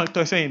 That's what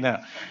I'm saying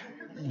now.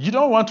 You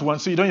don't want one,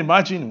 so you don't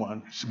imagine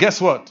one. So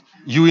guess what?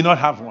 You will not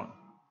have one.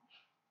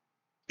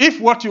 If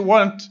what you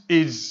want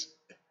is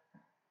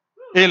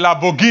a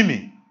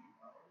Lamborghini,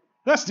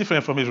 that's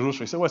different from a Rolls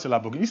Royce. So what's a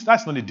Lamborghini?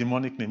 That's not a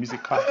demonic name. It's a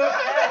car.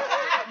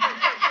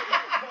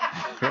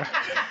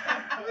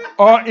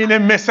 Or in a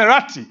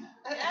Maserati.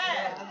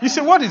 You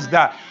say, what is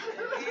that?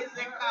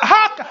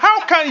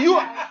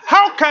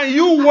 How can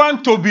you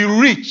want to be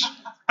rich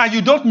and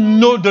you don't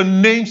know the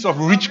names of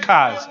rich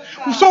cars?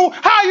 So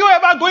how are you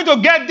ever going to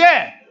get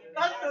there?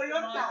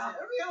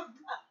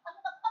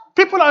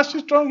 People are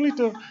still strongly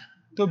to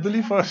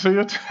believe for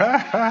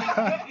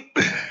Toyota.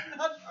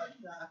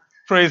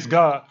 Praise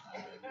God.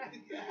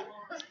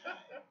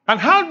 And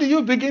how do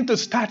you begin to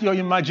start your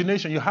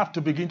imagination? You have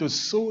to begin to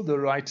sow the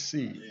right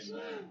seeds.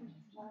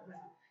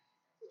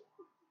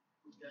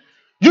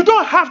 You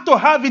don't have to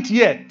have it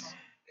yet.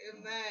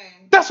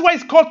 Amen. That's why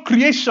it's called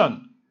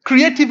creation,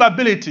 creative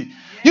ability. Yes.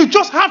 You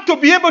just have to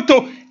be able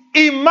to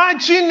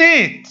imagine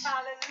it.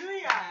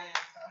 Hallelujah.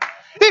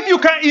 If you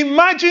can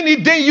imagine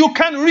it, then you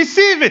can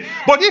receive it.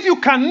 But if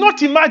you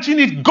cannot imagine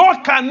it,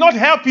 God cannot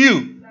help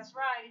you. That's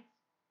right.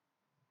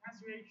 That's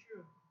very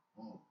true.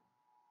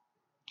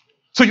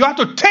 So you have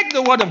to take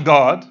the word of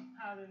God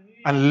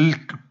and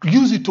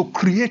use it to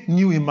create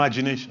new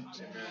imaginations.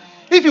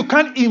 If you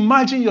can't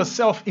imagine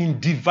yourself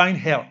in divine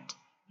health,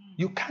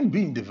 you can't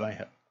be in divine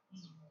health.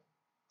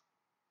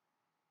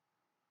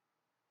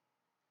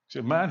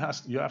 So man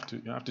you have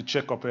to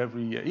check up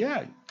every year.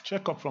 Yeah,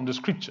 check up from the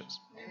scriptures.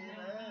 Amen.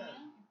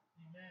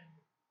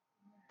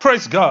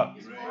 Praise God.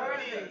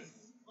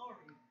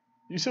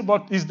 You say,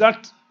 but is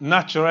that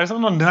natural? It's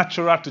not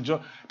natural to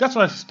just. That's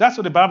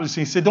what the Bible is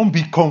saying. It says, don't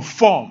be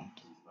conformed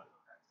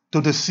to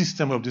the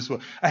system of this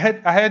world. I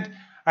had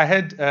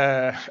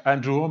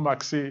Andrew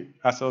Womack say,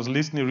 as I was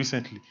listening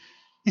recently,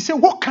 he said,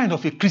 what kind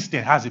of a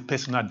Christian has a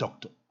personal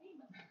doctor?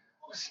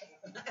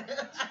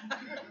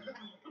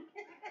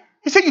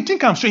 He said, you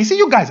think I'm strange? He said,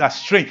 you guys are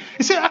strange.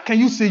 He said, how can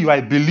you say you are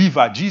a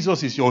believer,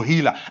 Jesus is your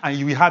healer, and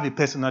you will have a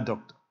personal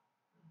doctor?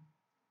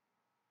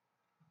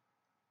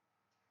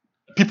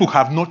 People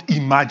have not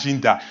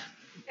imagined that.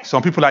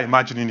 Some people are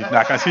imagining it.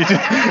 I can see it.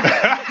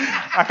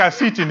 I can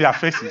see it in their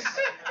faces.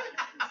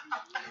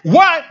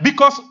 Why?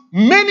 Because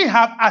many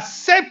have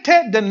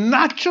accepted the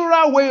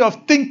natural way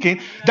of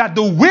thinking that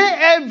the way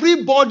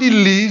everybody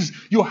lives,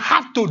 you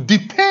have to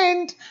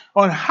depend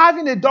on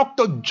having a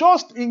doctor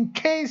just in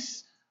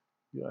case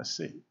you are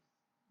sick.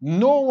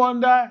 No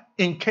wonder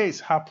in case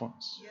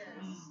happens.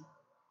 Yes.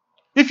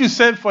 If you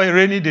save for a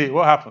rainy day,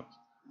 what happens?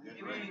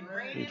 It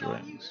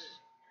rains.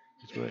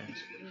 It rains.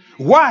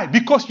 Why?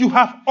 Because you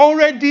have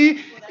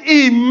already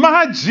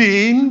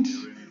imagined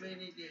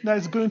that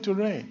it's going to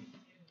rain.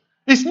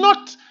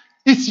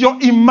 It's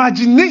your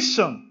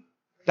imagination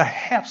that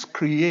helps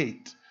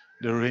create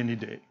the rainy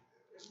day.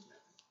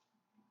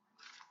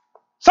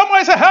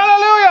 Somebody say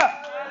hallelujah.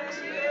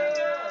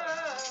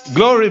 Hallelujah.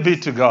 Glory be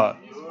to God.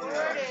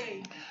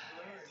 Glory.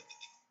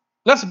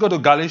 Let's go to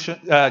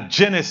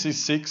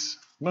Genesis 6.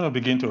 I'm going to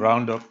begin to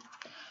round up.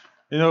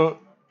 You know,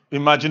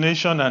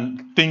 imagination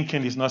and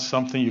thinking is not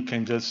something you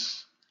can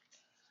just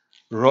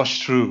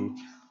rush through.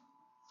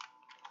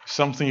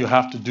 Something you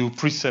have to do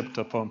precept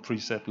upon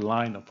precept,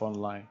 line upon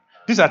line.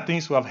 These are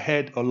things we have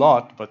heard a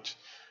lot, but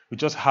we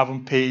just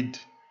haven't paid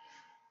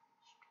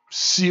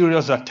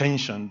serious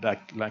attention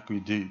like we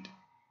did,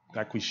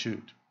 like we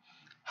should.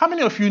 How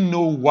many of you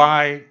know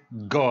why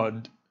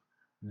God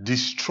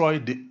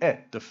destroyed the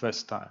earth the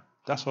first time?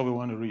 That's what we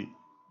want to read.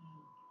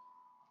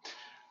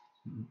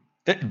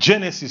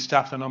 Genesis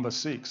chapter number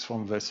 6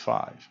 from verse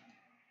 5.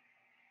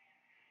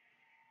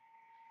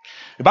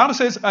 The Bible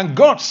says, and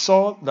God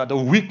saw that the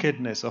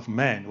wickedness of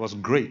man was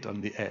great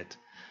on the earth,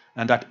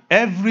 and that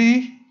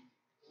every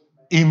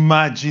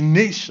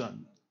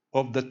imagination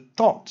of the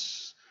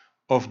thoughts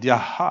of their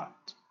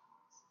heart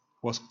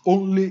was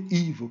only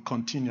evil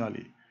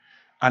continually.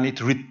 And it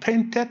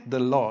repented the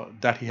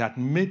Lord that he had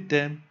made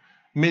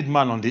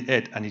man on the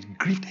earth, and it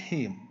grieved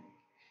him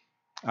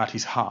at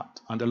his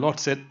heart. And the Lord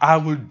said, I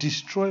will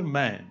destroy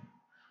man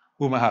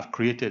whom I have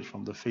created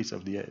from the face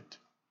of the earth,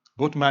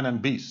 both man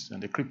and beast,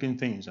 and the creeping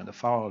things, and the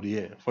fowl of the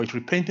air. For it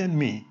repented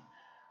me,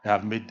 I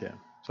have made them.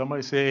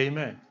 Somebody say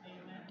amen.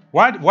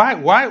 Why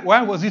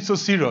was it so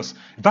serious?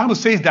 The Bible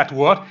says that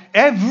what?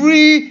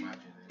 Every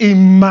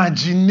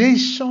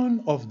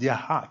imagination of their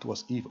heart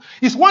was evil.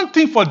 It's one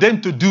thing for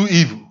them to do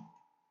evil.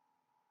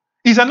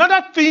 It's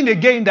another thing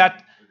again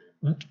that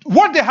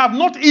what they have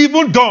not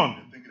even done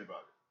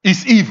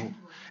is evil.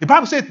 The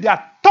Bible says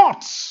their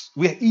thoughts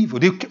were evil.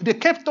 They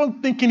kept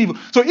on thinking evil.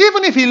 So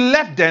even if he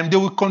left them, they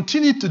will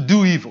continue to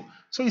do evil.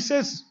 So he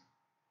says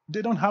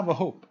they don't have a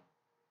hope.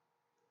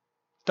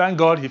 Thank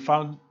God he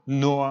found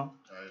Noah,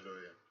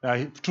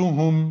 through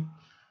whom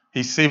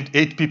he saved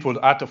 8 people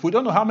out of, we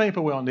don't know how many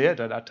people were on the earth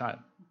at that time.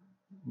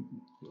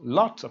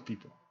 Lots of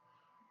people.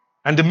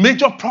 And the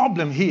major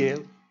problem here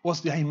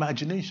was their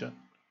imagination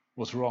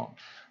was wrong.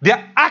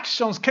 Their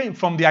actions came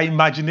from their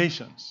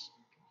imaginations.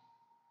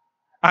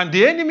 And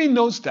the enemy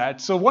knows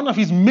that. So one of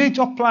his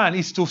major plans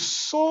is to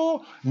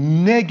sow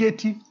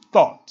negative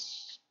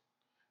thoughts.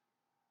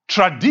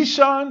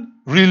 Tradition,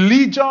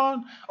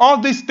 religion, all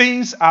these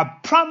things are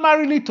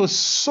primarily to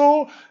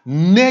sow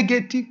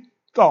negative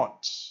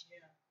thoughts.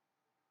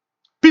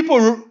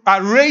 People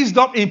are raised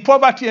up in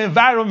poverty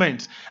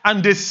environments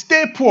and they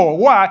stay poor.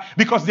 Why?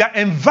 Because their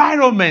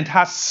environment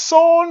has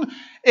sown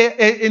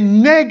a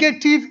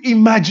negative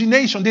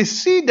imagination. They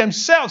see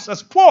themselves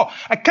as poor.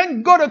 I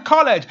can't go to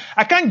college.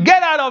 I can't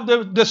get out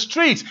of the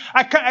streets.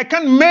 I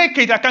can't make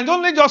it. I can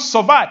only just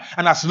survive.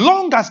 And as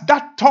long as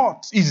that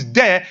thought is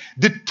there,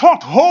 the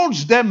thought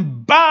holds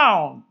them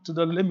bound to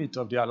the limit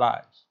of their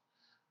lives.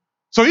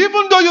 So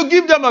even though you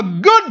give them a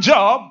good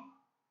job,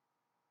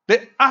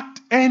 they act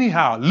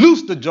anyhow,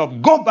 lose the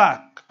job, go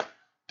back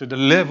to the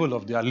level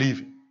of their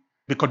living.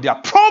 Because their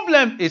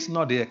problem is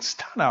not the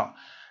external.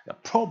 Their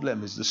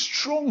problem is the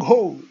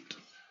stronghold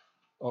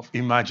of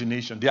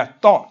imagination, their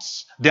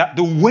thoughts,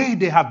 the way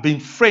they have been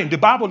framed. The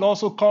Bible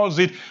also calls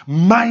it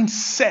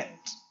mindset.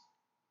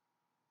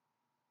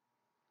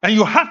 And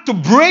you have to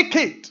break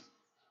it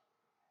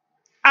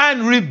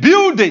and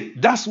rebuild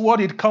it. That's what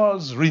it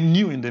calls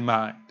renewing the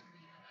mind.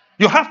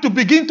 You have to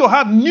begin to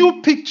have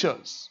new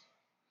pictures.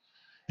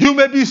 You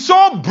may be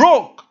so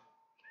broke.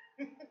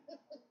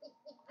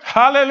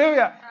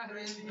 Hallelujah.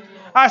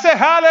 I say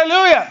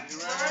hallelujah.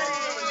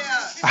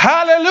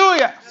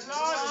 Hallelujah.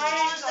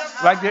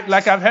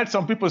 Like I've heard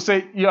some people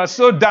say, you are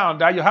so down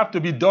that you have to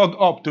be dug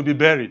up to be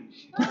buried.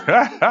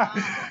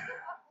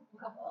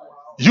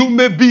 You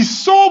may be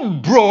so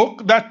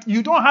broke that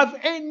you don't have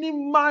any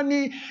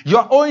money. You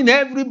are owing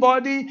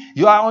everybody.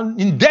 You are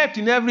in debt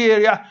in every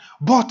area.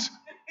 But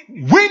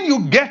when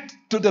you get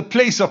to the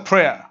place of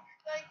prayer,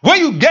 when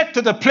you get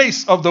to the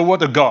place of the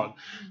Word of God,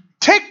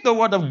 take the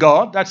Word of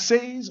God that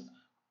says,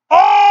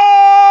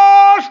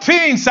 all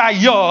things are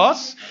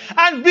yours,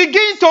 and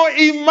begin to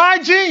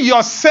imagine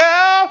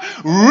yourself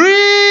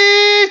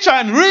rich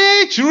and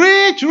rich,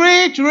 rich,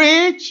 rich,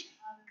 rich.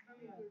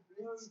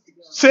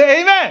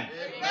 Say amen. Amen.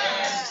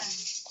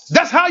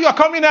 That's how you're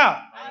coming out.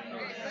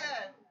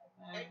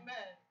 Amen.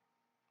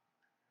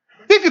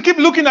 If you keep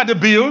looking at the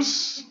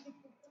bills,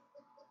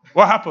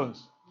 what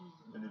happens?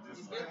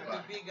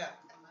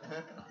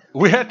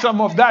 We had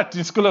some of that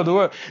in School of the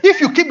Word. If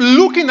you keep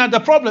looking at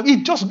the problem,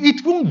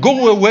 it won't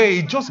go away.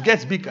 It just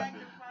gets bigger.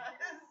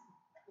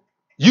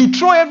 You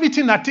throw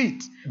everything at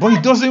it, but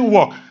it doesn't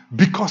work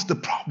because the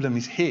problem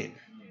is here.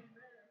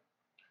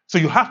 So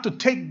you have to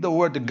take the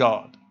Word of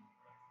God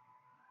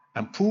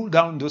and pull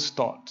down those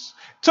thoughts.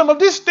 Some of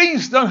these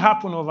things don't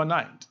happen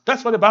overnight.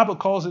 That's why the Bible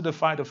calls it the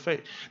fight of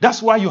faith. That's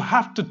why you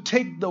have to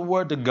take the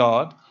Word of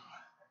God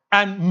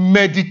and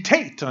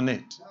meditate on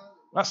it.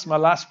 That's my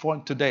last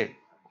point today.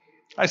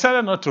 I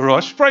decided not to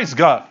rush. Praise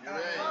God.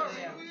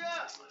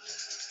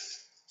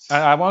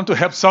 And I want to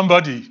help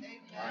somebody.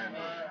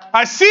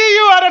 I see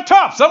you at the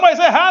top. Somebody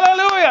say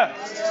hallelujah.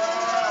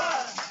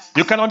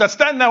 You can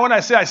understand now when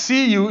I say I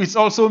see you, it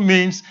also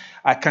means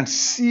I can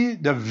see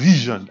the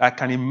vision. I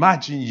can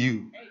imagine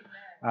you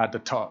at the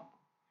top.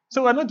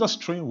 So we're not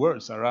just throwing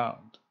words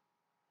around.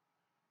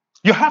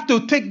 You have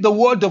to take the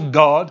Word of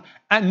God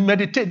and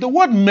meditate. The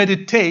word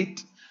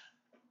meditate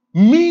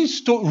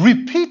means to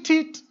repeat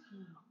it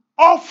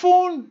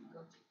often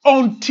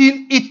until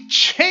it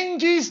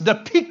changes the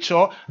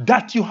picture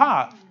that you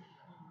have.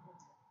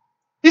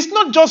 It's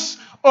not just,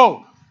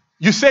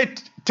 you say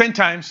it 10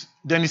 times,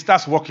 then it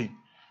starts working.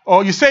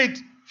 Or you say it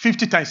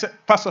 50 times.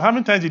 Pastor, how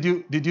many times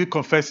did you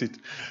confess it?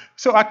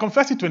 So I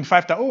confessed it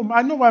 25 times. Oh,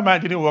 I know why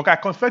mine didn't work. I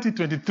confessed it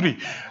 23.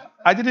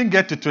 I didn't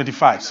get to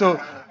 25. So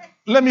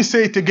let me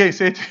say it again.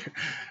 Say it.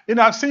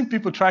 I've seen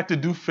people try to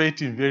do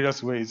faith in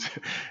various ways.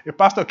 A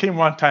pastor came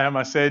one time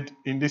and said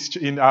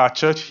in our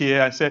church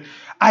here, and said,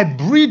 I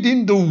breathe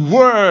in the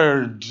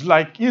word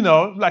like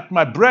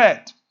my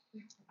breath.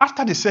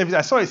 After the service,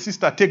 I saw a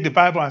sister take the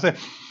Bible and say,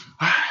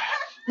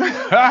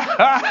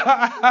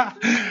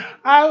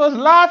 I was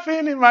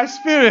laughing in my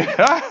spirit.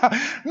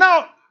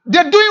 Now,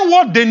 they're doing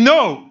what they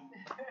know.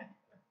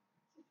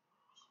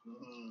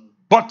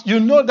 But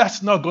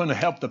that's not going to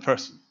help the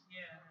person.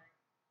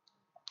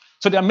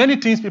 So there are many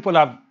things people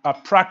have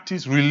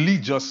practiced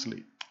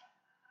religiously.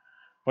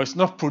 but it's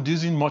not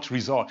producing much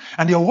result.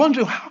 And you're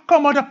wondering, how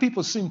come other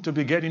people seem to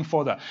be getting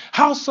further?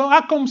 How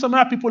come some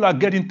other people are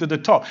getting to the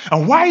top?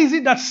 And why is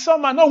it that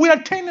some are not? We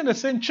attend in the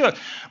same church.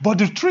 But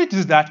the truth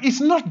is that it's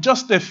not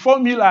just a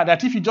formula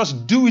that if you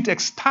just do it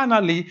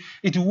externally,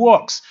 it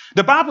works.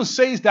 The Bible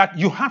says that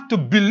you have to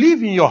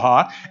believe in your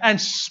heart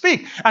and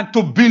speak. And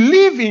to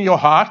believe in your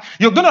heart,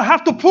 you're going to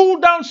have to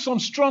pull down some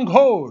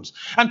strongholds.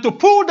 And to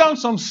pull down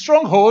some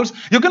strongholds,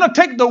 you're going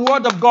to take the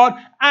word of God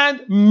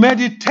and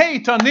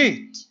meditate on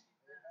it.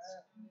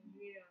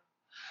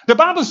 The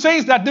Bible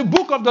says that the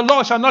book of the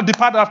law shall not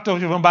depart after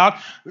you. About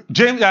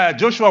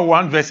Joshua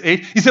 1 verse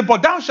 8. He said,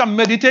 but thou shalt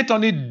meditate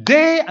on it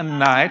day and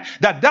night,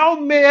 that thou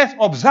mayest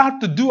observe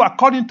to do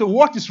according to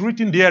what is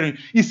written therein.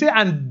 He said,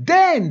 and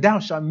then thou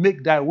shalt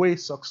make thy way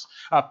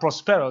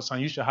prosperous,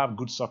 and you shall have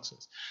good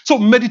success. So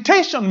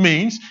meditation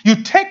means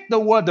you take the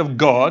word of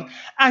God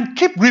and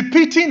keep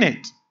repeating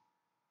it.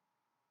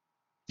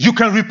 You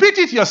can repeat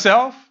it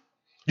yourself.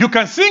 You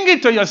can sing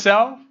it to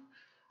yourself.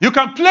 You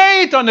can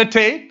play it on a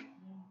tape.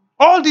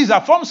 All these are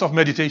forms of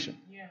meditation.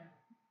 Yeah.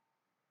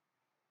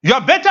 You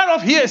are better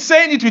off here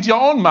saying it with your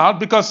own mouth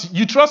because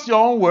you trust your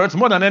own words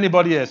more than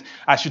anybody else.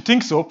 I should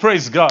think so.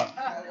 Praise God.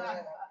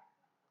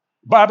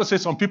 Bible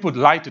says some people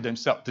lie to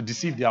themselves to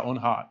deceive their own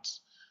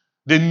hearts.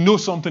 They know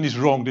something is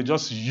wrong. They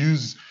just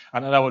use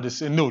another word. They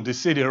say, no, they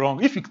say they're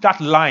wrong. If you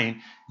start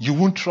lying, you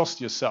won't trust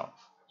yourself.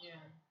 Yeah.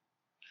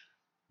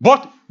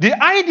 But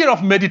the idea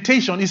of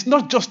meditation is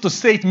not just to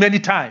say it many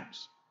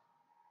times.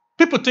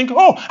 People think,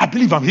 oh, I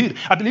believe I'm healed.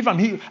 I believe I'm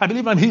healed. I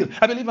believe I'm healed.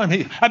 I believe I'm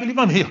healed. I believe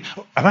I'm healed.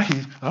 Oh, am I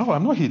healed? Oh,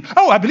 I'm not healed.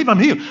 Oh, I believe I'm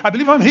healed. I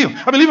believe I'm healed.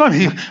 I believe I'm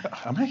healed.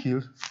 Am I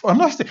healed? Oh, I'm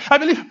not. I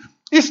believe.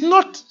 It's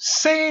not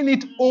saying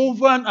it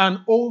over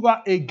and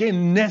over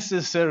again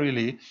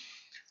necessarily.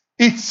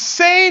 It's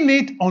saying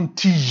it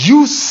until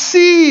you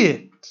see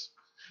it.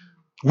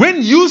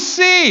 When you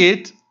see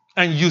it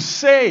and you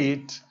say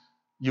it,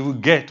 you will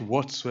get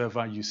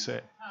whatsoever you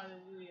say.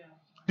 Hallelujah.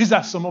 These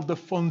are some of the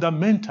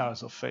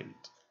fundamentals of faith.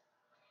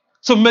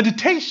 So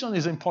meditation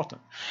is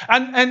important,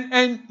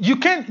 and you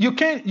can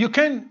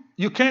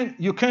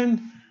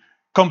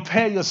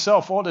compare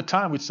yourself all the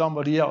time with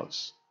somebody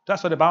else.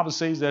 That's why the Bible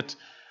says that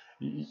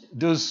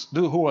those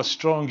who are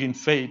strong in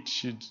faith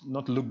should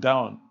not look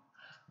down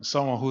on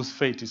someone whose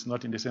faith is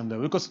not in the same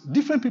level, because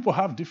different people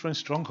have different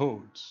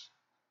strongholds.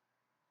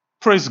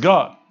 Praise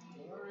God.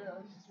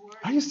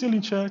 Are you still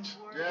in church?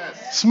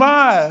 Yes.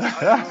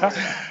 Smile.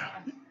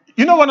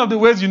 You know, one of the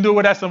ways you know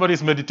whether somebody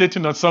is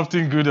meditating on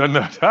something good or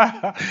not?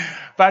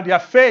 By their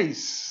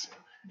face.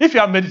 If you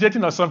are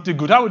meditating on something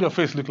good, how would your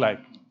face look like?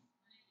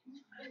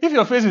 If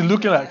your face is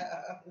looking like,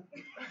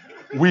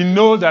 we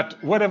know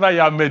that whatever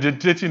you are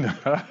meditating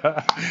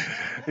on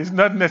is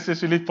not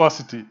necessarily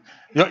positive.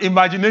 Your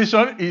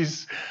imagination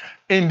is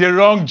in the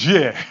wrong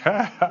gear.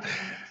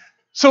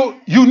 So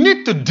you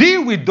need to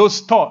deal with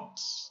those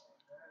thoughts.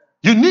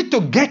 You need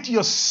to get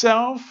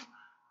yourself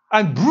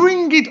and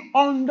bring it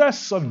under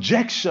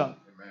subjection. Amen.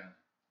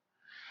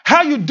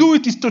 How you do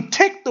it is to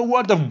take the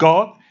word of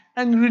God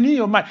and renew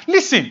your mind.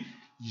 Listen,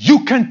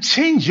 you can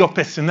change your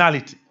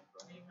personality.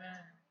 Amen.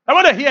 I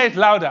want to hear it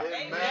louder.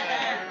 Amen.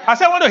 I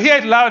said I want to hear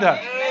it louder.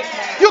 Amen.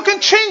 You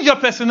can change your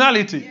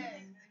personality.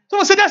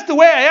 Someone say, that's the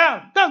way I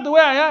am. That's the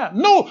way I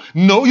am.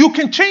 No, you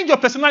can change your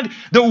personality.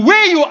 The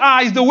way you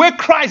are is the way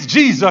Christ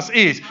Jesus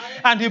is.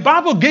 And the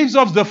Bible gives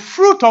us the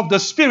fruit of the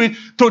Spirit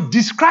to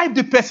describe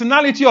the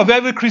personality of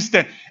every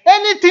Christian.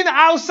 Anything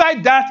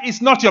outside that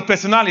is not your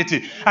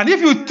personality. And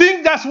if you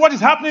think that's what is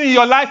happening in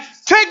your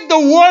life, take the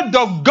word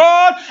of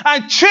God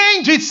and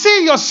change it.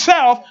 See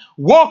yourself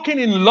walking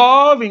in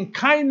love, in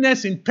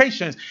kindness, in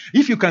patience.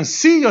 If you can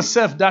see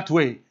yourself that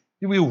way,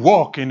 you will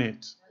walk in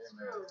it.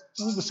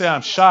 Some people say,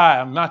 I'm shy,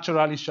 I'm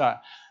naturally shy.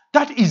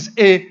 That is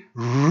a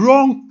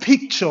wrong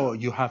picture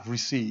you have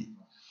received.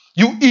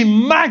 You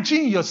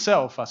imagine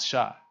yourself as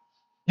shy.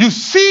 You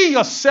see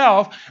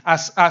yourself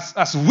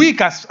as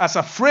weak, as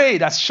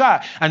afraid, as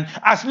shy. And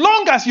as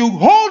long as you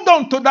hold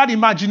on to that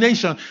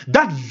imagination,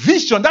 that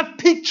vision, that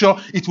picture,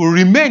 it will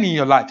remain in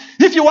your life.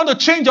 If you want to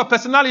change your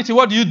personality,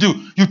 what do?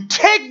 You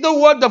take the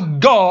word of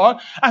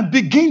God and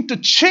begin to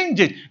change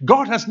it.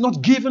 God has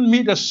not given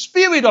me the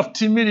spirit of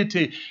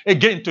timidity,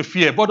 again to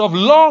fear, but of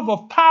love,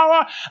 of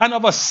power, and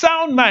of a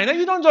sound mind. And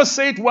you don't just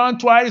say it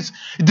once, twice.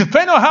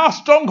 Depending on how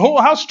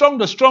strong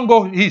the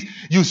stronghold is,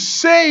 you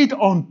say it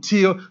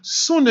until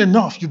soon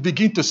enough you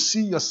begin to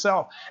see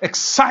yourself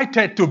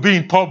excited to be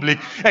in public,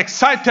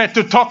 excited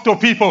to talk to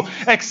people,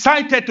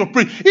 excited to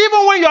preach.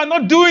 Even when you are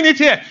not doing it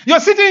here, you're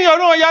sitting in your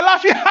room and you're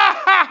laughing.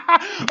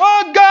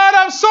 Oh God,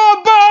 I'm so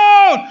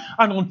bold.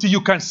 And until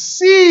you can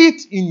see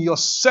it in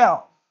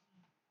yourself,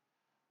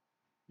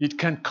 it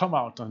can come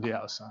out on the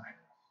outside.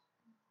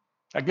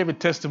 I gave a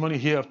testimony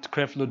here of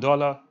Creflo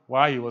Dollar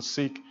while he was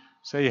sick.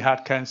 Say he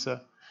had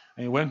cancer.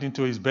 And he went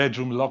into his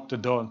bedroom, locked the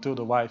door, and told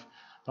the wife,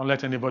 don't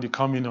let anybody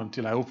come in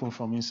until I open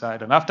from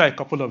inside. And after a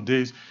couple of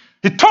days,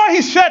 he tore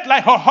his shirt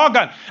like Hulk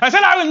Hogan and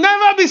said, I will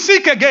never be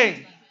sick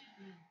again.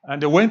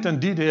 And they went and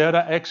did the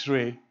other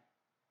x-ray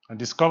and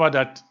discovered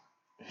that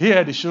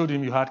here they showed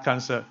him you had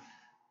cancer.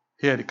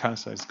 Here the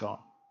cancer is gone.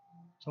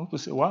 Some people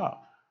say, wow,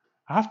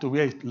 I have to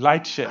wear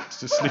light shirts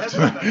to sleep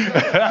tonight.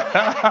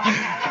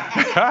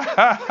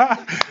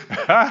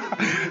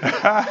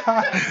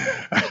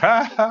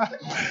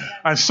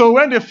 And so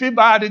when they feel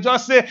bad, they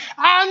just say,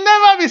 I'll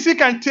never be sick,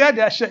 and tear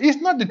their shirt.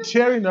 It's not the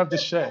tearing of the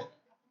shirt.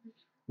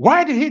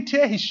 Why did he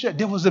tear his shirt?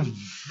 There was a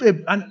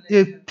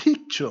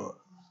picture.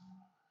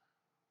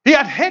 He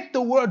had heard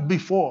the word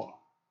before,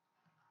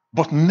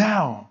 but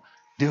now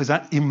there was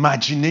an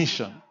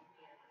imagination.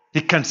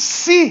 He can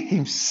see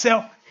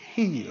himself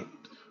healed,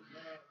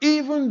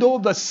 even though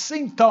the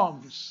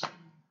symptoms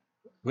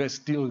were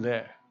still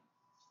there.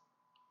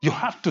 You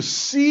have to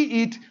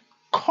see it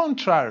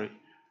contrary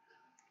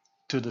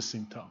to the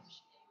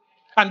symptoms.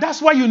 And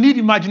that's why you need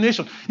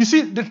imagination. You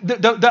see,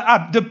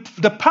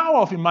 the power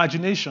of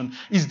imagination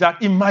is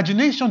that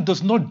imagination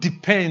does not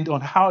depend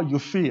on how you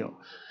feel.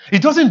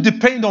 It doesn't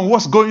depend on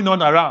what's going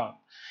on around.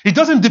 It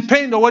doesn't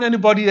depend on what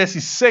anybody else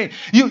is saying.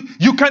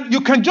 You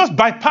can just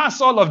bypass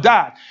all of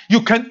that.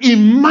 You can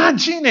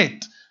imagine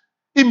it.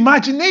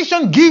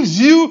 Imagination gives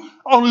you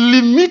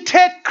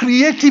unlimited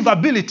creative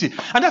ability.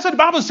 And that's what the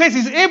Bible says.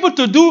 He's able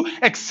to do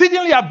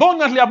exceedingly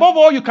abundantly above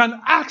all you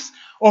can ask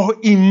or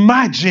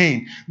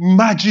imagine.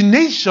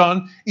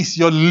 Imagination is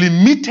your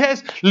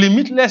limitless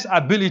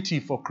ability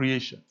for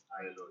creation.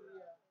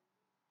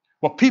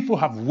 But people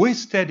have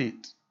wasted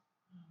it.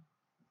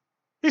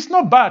 It's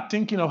not bad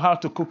thinking of how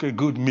to cook a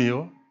good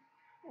meal.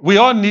 We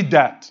all need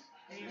that.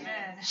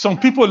 Amen. Some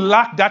people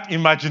lack that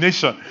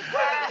imagination.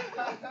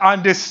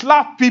 And they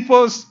slap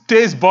people's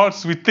taste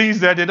buds with things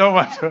that they don't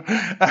want to.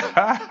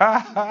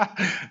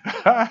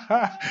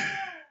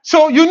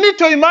 So you need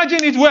to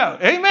imagine it well.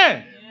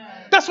 Amen.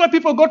 Yeah. That's why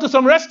people go to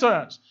some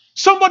restaurants.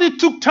 Somebody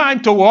took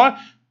time to what?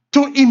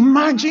 To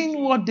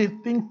imagine what they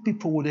think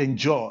people would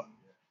enjoy.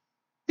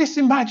 It's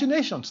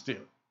imagination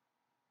still.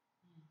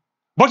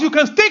 But you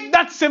can take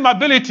that same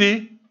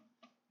ability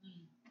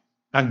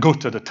and go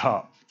to the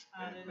top.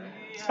 Hallelujah.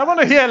 I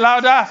want to hear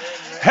louder.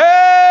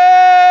 Hey!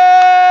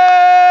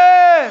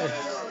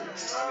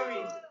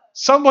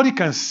 Somebody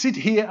can sit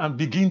here and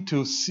begin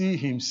to see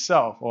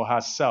himself or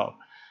herself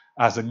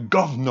as a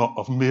governor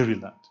of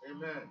Maryland.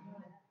 Amen.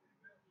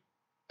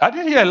 I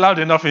didn't hear loud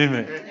enough,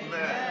 amen.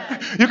 Amen.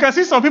 You can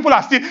see some people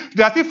are still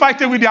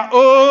fighting with their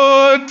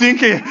own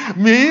thinking.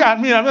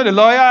 I'm not a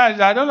lawyer.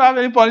 I don't have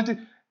any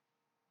politics.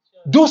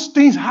 Those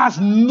things has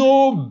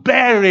no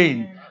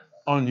bearing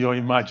on your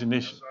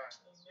imagination.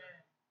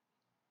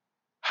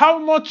 How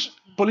much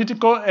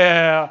political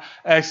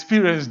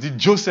experience did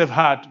Joseph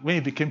had when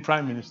he became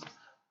prime minister?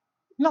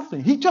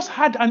 Nothing. He just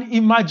had an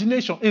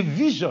imagination, a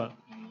vision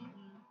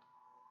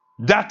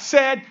that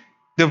said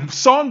the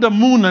sun, the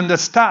moon, and the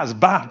stars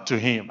bowed to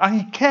him. And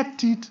he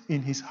kept it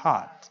in his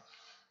heart.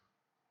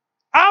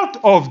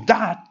 Out of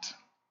that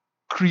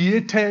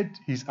created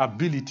his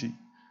ability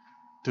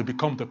to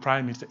become the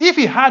prime minister. If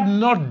he had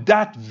not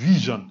that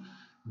vision,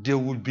 there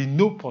would be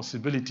no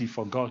possibility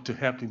for God to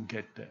help him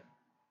get there.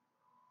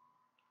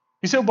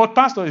 He said, but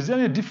Pastor, is there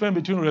any difference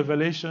between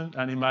revelation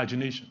and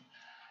imagination?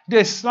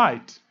 There's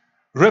slight.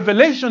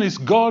 Revelation is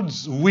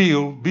God's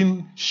will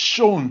being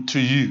shown to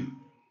you.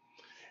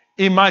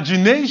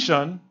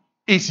 Imagination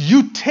is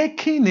you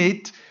taking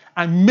it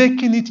and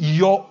making it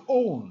your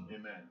own.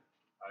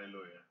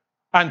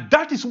 And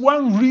that is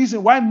one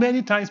reason why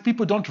many times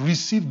people don't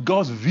receive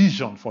God's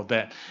vision for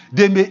them.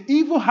 They may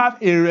even have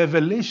a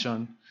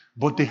revelation,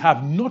 but they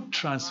have not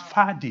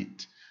transferred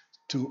it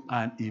to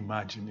an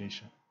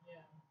imagination.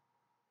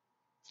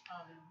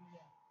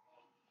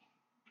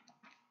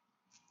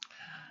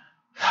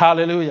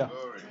 Hallelujah.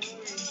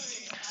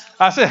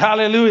 I say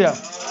hallelujah.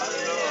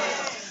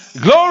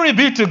 Glory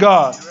be to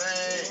God.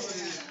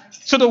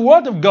 So the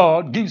word of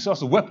God gives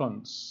us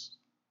weapons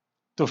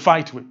to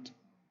fight with.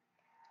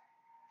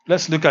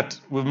 Let's look at,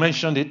 we've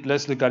mentioned it,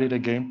 let's look at it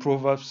again.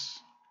 Proverbs.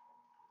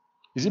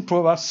 Is it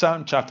Proverbs?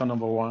 Psalm chapter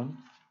number 1.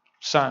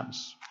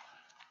 Psalms.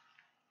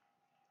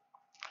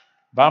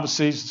 Bible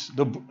says,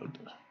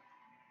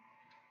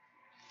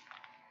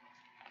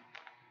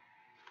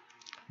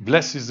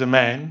 blessed is the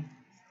man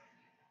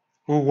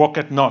who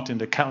walketh not in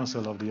the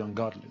counsel of the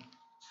ungodly,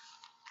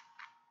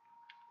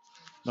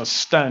 nor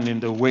stand in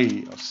the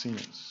way of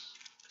sinners,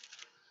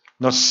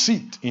 nor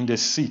sit in the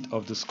seat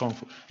of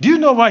discomfort. Do you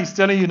know why he's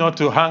telling you not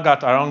to hang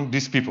out around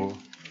these people?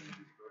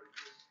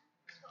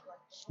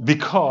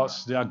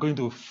 Because they are going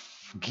to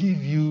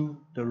give you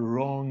the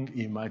wrong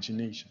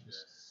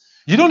imaginations.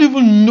 You don't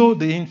even know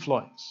the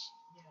influence.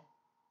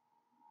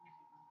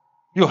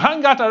 You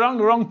hang out around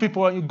the wrong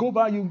people and you go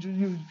by,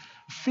 you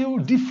feel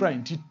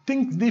different, you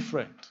think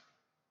different.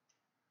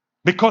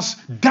 Because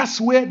that's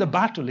where the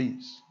battle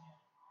is.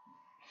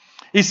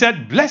 He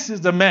said, blessed is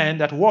the man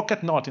that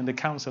walketh not in the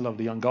counsel of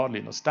the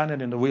ungodly, nor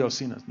standeth in the way of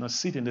sinners, nor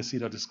sit in the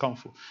seat of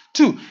discomfort.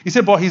 2, he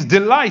said, but his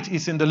delight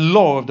is in the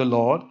law of the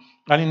Lord,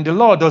 and in the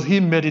law does he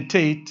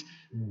meditate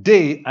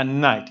day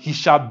and night. He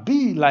shall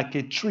be like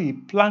a tree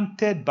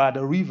planted by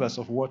the rivers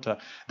of water,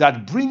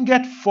 that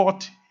bringeth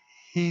forth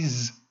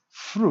his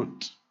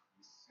fruit.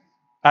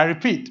 I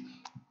repeat,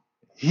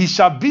 he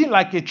shall be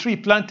like a tree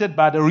planted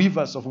by the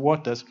rivers of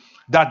waters,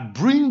 that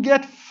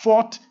bringeth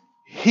forth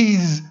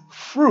his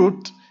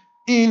fruit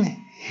in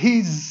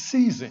his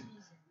season.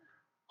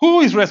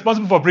 Who is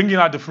responsible for bringing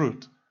out the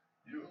fruit?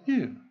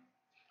 You.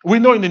 We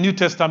know in the New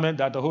Testament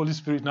that the Holy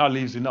Spirit now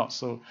lives in us.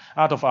 So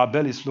out of our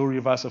bellies flow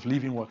rivers of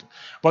living water.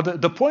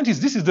 But the point is,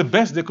 this is the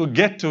best they could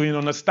get to in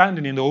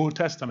understanding in the Old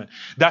Testament.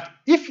 That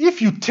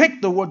if you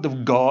take the word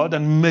of God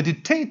and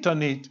meditate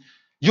on it,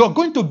 you're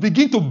going to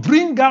begin to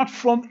bring out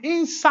from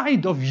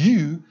inside of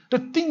you the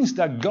things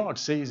that God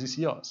says is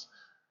yours.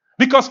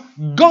 Because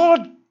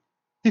God,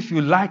 if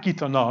you like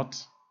it or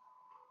not,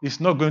 is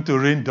not going to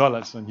rain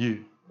dollars on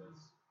you.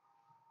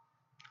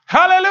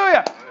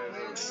 Hallelujah!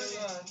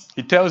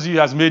 He tells you he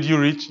has made you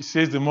rich. He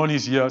says the money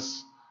is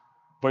yours.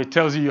 But he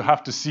tells you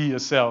have to see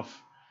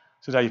yourself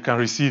so that you can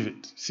receive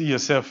it. See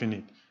yourself in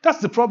it. That's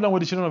the problem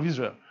with the children of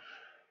Israel.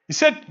 He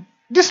said,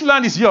 this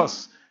land is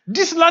yours.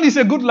 This land is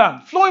a good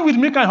land, flowing with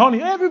milk and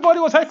honey. Everybody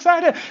was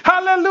excited.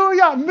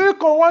 Hallelujah.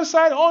 Milk on one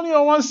side, honey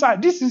on one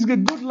side. This is a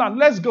good land.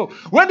 Let's go.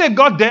 When they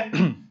got there,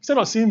 instead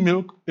of seeing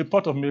milk, a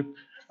pot of milk,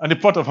 and a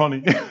pot of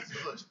honey,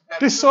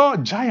 they saw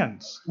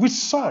giants with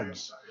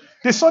swords.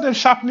 They saw them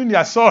sharpening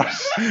their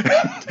swords.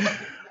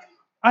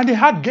 And they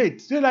had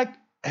gates. They're like,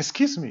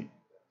 excuse me.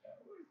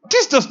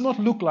 This does not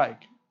look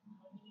like.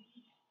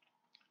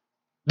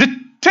 The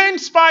 10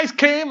 spies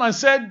came and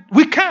said,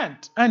 we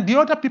can't. And the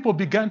other people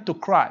began to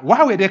cry.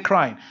 Why were they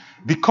crying?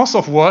 Because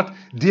of what?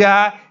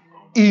 Their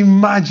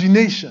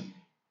imagination.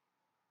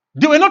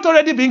 They were not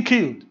already being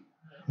killed.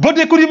 But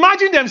they could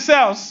imagine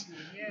themselves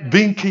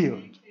being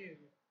killed.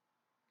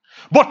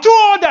 But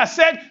 2 others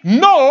said,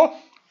 no,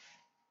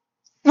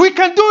 we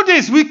can do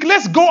this.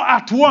 Let's go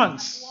at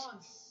once.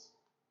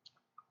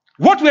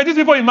 What were these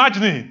people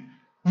imagining?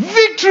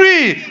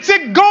 Victory.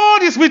 Say,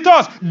 God is with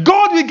us.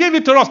 God will give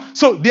it to us.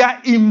 So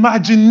their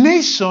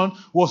imagination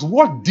was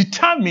what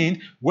determined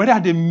whether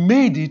they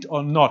made it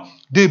or not.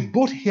 They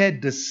both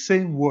heard the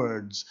same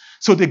words.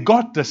 So they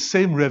got the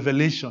same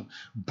revelation.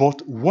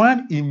 But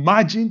one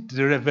imagined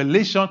the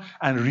revelation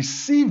and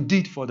received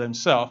it for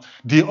themselves.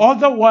 The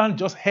other one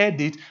just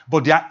heard it,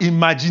 but their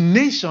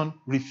imagination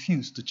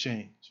refused to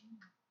change.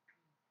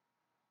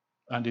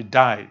 And they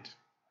died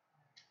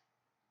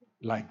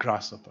like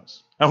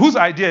grasshoppers. And whose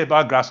idea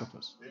about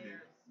grasshoppers?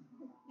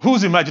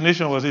 Whose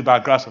imagination was it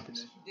about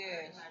grasshoppers?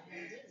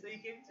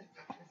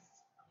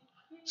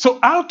 So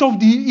out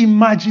of the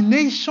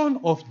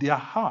imagination of their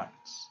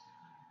hearts,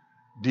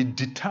 they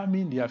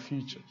determine their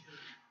future.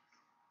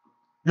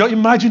 Your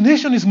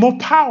imagination is more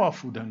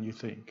powerful than you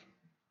think.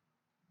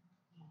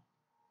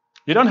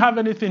 You don't have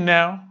anything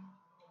now.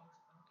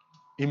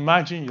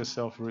 Imagine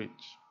yourself rich.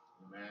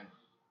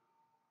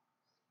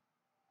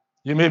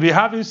 You may be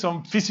having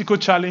some physical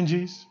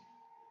challenges.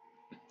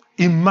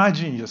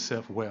 Imagine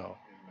yourself well.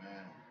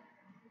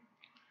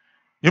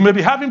 You may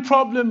be having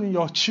problems in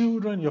your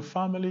children, your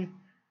family.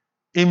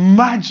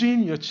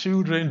 Imagine your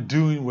children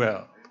doing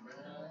well.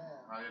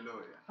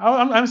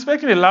 I'm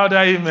expecting a louder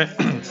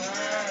amen.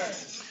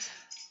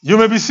 You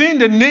may be seeing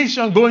the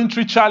nation going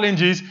through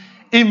challenges.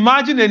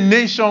 Imagine a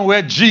nation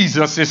where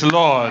Jesus is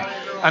Lord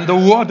and the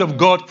word of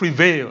God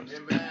prevails.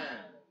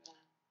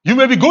 You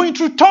may be going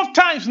through tough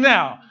times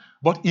now.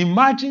 But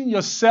imagine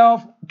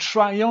yourself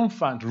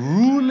triumphant,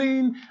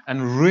 ruling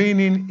and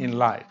reigning in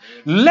life.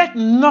 Let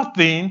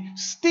nothing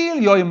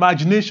steal your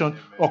imagination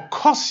or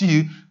cause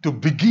you to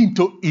begin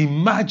to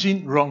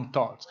imagine wrong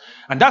thoughts.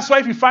 And that's why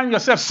if you find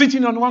yourself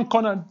sitting on one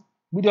corner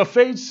with your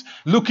face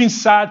looking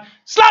sad,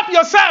 slap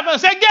yourself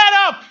and say, get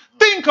up,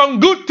 think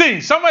on good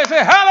things. Somebody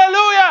say,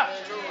 hallelujah.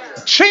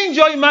 Change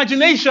your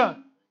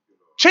imagination.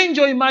 Change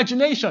your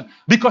imagination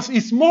because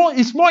it's more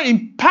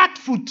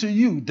impactful to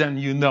you than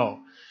you know.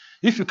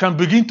 If you can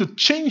begin to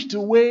change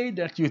the way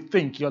that you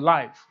think, your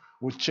life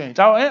will change.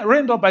 I'll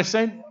end up by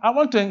saying, I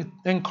want to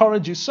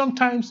encourage you.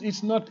 Sometimes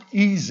it's not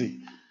easy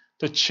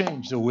to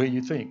change the way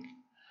you think.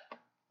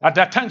 At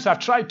that times, I've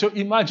tried to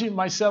imagine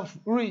myself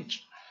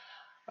rich.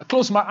 I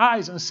close my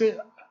eyes and say,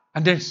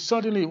 and then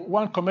suddenly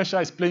one commercial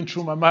is playing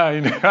through my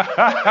mind. I'm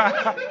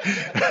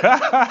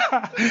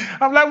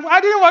like, I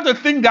didn't want to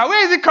think that.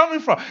 Where is it coming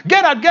from?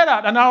 Get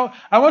out. And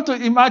I want to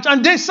imagine.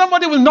 And then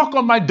somebody will knock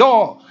on my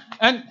door.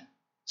 And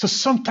so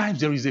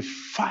sometimes there is a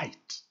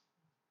fight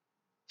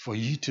for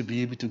you to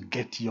be able to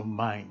get your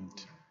mind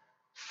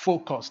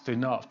focused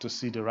enough to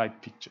see the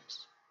right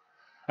pictures.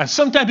 And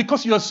sometimes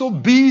because you're so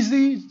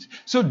busy,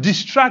 so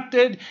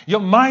distracted,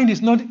 your mind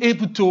is not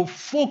able to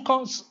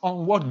focus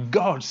on what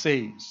God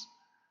says.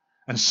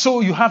 And so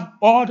you have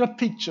other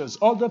pictures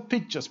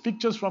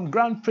from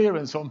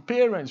grandparents, from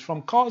parents,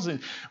 from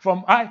cousins,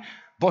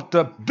 but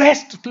the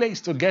best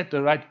place to get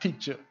the right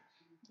picture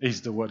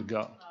is the Word of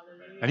God.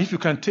 And if you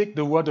can take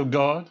the Word of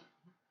God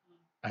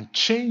and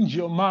change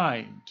your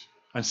mind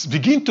and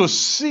begin to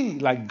see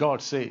like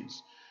God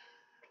says,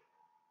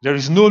 there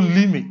is no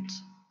limit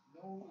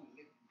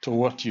to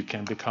what you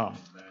can become.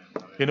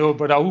 You know,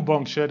 Brother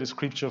Ubong shared a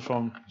scripture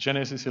from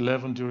Genesis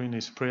 11 during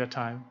his prayer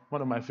time,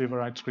 one of my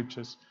favorite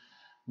scriptures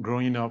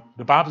growing up.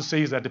 The Bible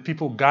says that the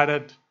people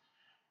gathered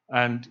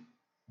and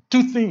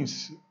Two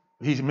things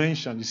he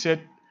mentioned. He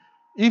said,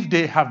 if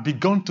they have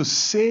begun to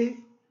say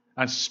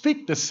and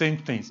speak the same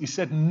things, he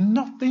said,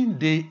 nothing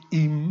they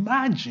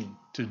imagine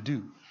to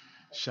do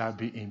shall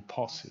be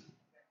impossible.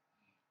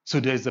 So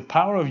there is the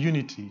power of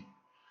unity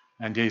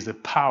and there is the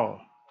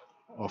power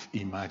of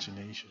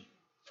imagination.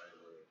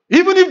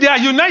 Even if they are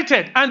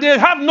united and they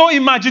have no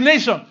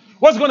imagination,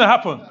 what's going to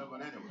happen?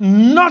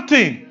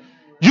 Nothing.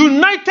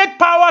 United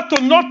power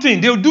to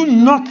nothing. They'll do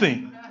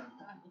nothing.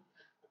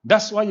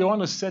 That's why you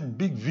want to set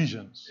big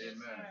visions,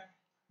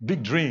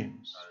 big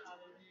dreams.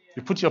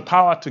 You put your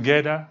power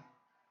together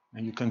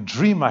and you can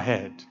dream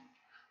ahead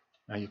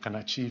and you can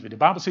achieve it. The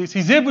Bible says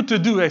he's able to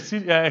do,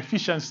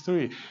 Ephesians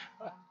 3,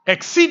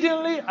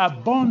 exceedingly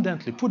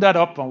abundantly. Put that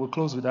up and we'll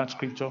close with that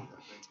scripture.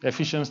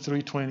 Ephesians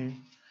 3:20.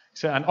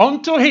 So, and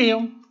unto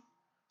him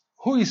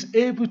who is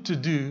able to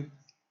do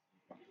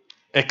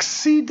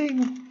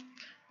exceeding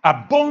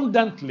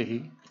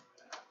abundantly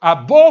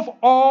above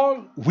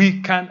all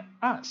we can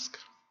ask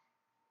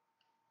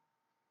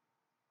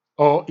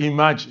or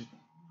imagine.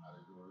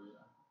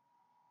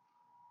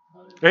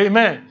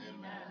 Amen.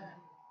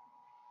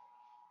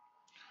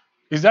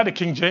 Is that the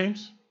King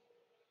James?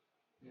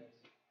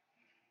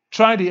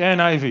 Try the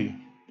NIV.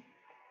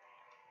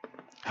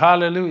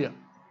 Hallelujah.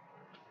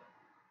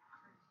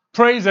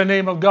 Praise the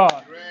name of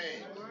God.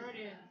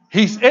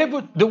 He's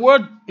able, the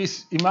word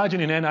is, imagine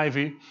in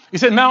NIV. He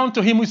said, now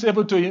unto him who is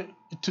able to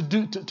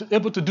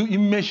do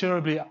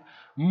immeasurably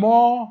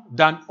more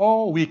than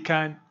all we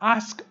can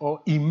ask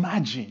or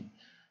imagine.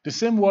 The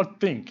same word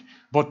think,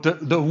 but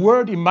the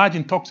word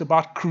imagine talks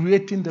about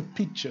creating the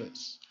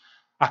pictures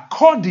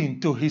according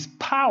to his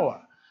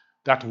power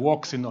that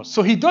works in us.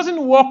 So he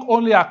doesn't work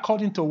only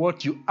according to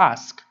what you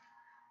ask.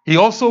 He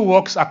also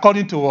works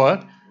according to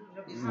what?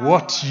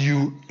 What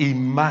you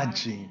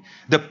imagine.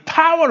 The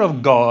power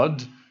of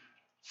God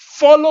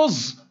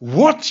follows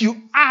what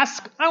you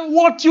ask and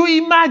what you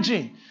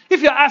imagine.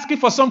 If you're asking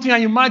for something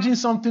and you imagine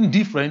something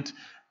different,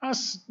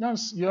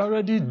 you're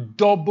already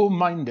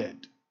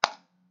double-minded.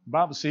 The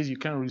Bible says you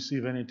can't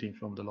receive anything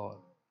from the Lord.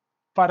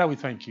 Father, we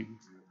thank you.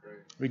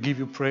 We give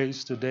you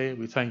praise today.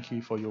 We thank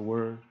you for your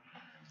word.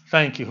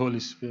 Thank you, Holy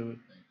Spirit.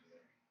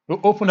 We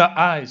open our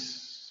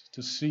eyes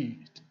to see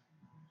it.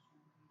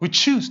 We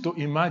choose to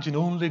imagine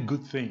only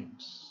good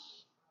things.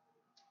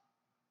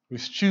 We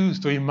choose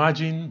to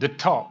imagine the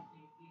top.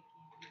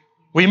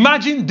 We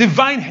imagine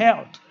divine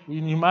health. We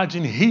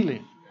imagine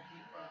healing.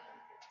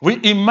 We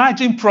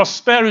imagine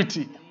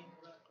prosperity.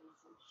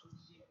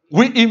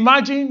 We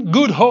imagine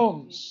good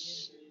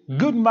homes,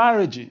 good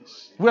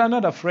marriages. We are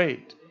not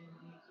afraid.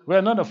 We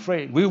are not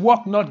afraid. We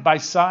walk not by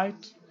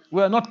sight.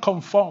 We are not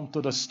conformed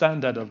to the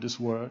standard of this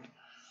world.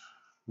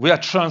 We are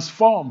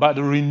transformed by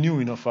the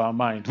renewing of our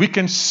mind. We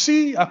can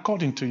see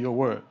according to your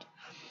word.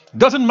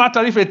 Doesn't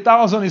matter if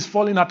 1,000 is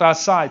falling at our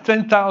side,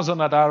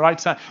 10,000 at our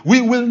right side. We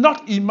will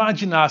not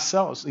imagine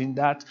ourselves in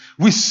that.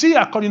 We see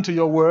according to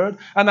your word,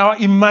 and our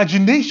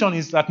imagination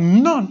is that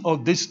none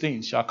of these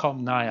things shall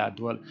come nigh our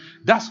dwelling.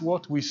 That's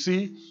what we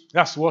see.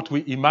 That's what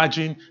we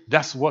imagine.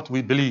 That's what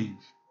we believe.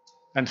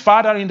 And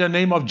Father, in the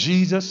name of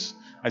Jesus,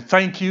 I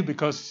thank you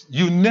because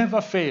you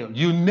never fail.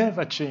 You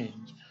never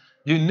change.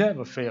 You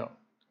never fail.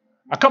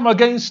 I come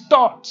against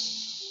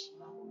thoughts,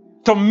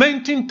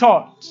 tormenting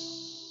thoughts.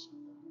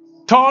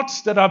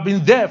 Thoughts that have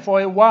been there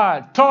for a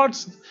while.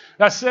 Thoughts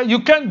that say,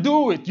 you can't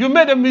do it. You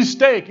made a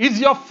mistake. It's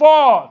your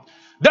fault.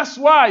 That's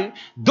why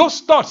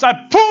those thoughts,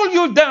 I pull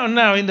you down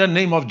now in the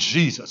name of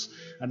Jesus.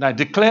 And I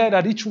declare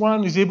that each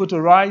one is able to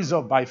rise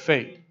up by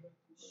faith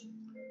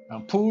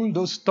and pull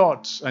those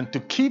thoughts and to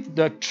keep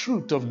the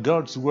truth of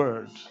God's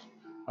word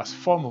as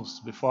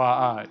foremost before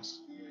our eyes.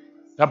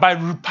 That by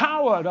the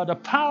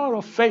power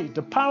of faith,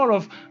 the power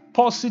of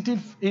positive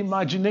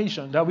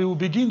imagination, that we will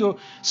begin to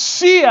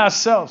see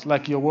ourselves,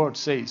 like your word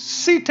says,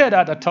 seated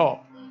at the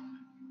top.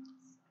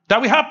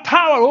 That we have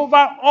power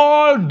over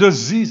all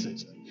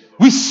diseases.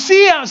 We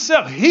see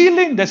ourselves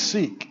healing the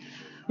sick.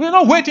 We're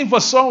not waiting for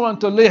someone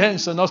to lay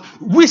hands on us.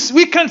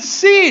 We can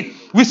see it.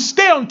 We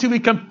stay until we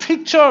can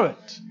picture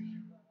it.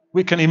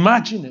 We can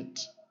imagine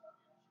it.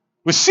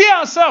 We see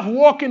ourselves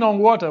walking on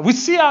water. We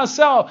see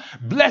ourselves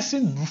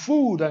blessing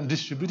food and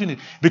distributing it.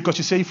 Because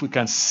you say if we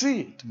can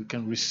see it, we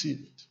can receive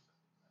it.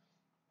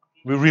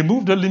 We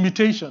remove the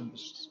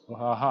limitations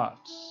of our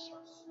hearts.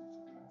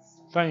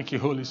 Thank you,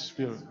 Holy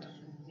Spirit.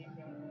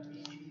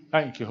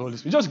 Thank you, Holy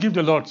Spirit. Just give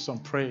the Lord some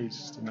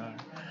praise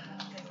tonight.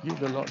 Give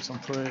the Lord some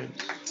praise.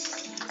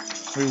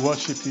 We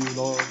worship you,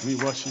 Lord. We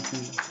worship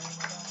you.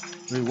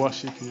 We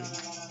worship you.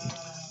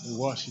 We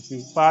worship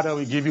you. Father,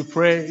 we give you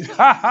praise.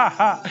 Ha ha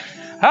ha.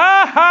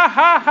 Ha ha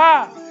ha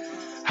ha.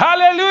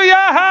 Hallelujah.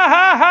 Ha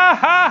ha ha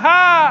ha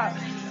ha.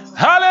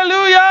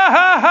 Hallelujah.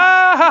 Ha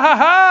ha ha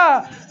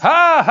ha.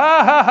 Ha ha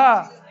ha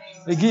ha.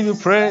 We give you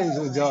praise,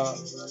 oh God.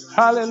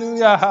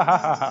 Hallelujah. Ha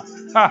ha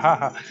ha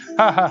ha.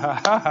 Ha ha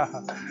ha ha.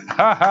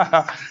 Ha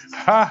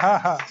ha ha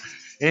ha.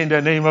 In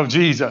the name of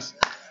Jesus.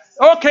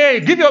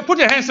 Okay, put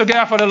your hands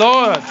together for the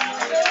Lord.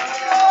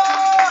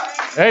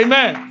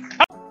 Amen.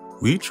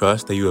 We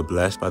trust that you are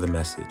blessed by the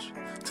message.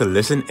 To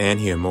listen and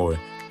hear more,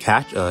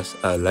 catch us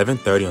at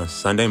 11:30 on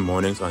Sunday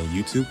mornings on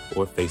YouTube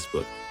or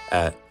Facebook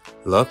at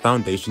Love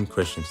Foundation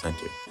Christian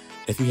Center.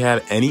 If you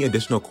have any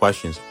additional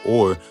questions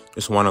or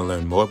just want to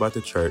learn more about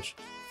the church,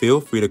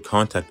 feel free to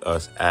contact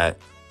us at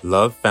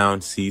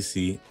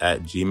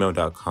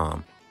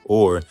lovefoundcc@gmail.com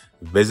or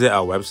visit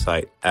our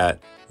website at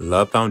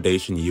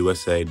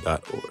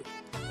lovefoundationusa.org.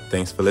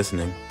 Thanks for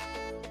listening.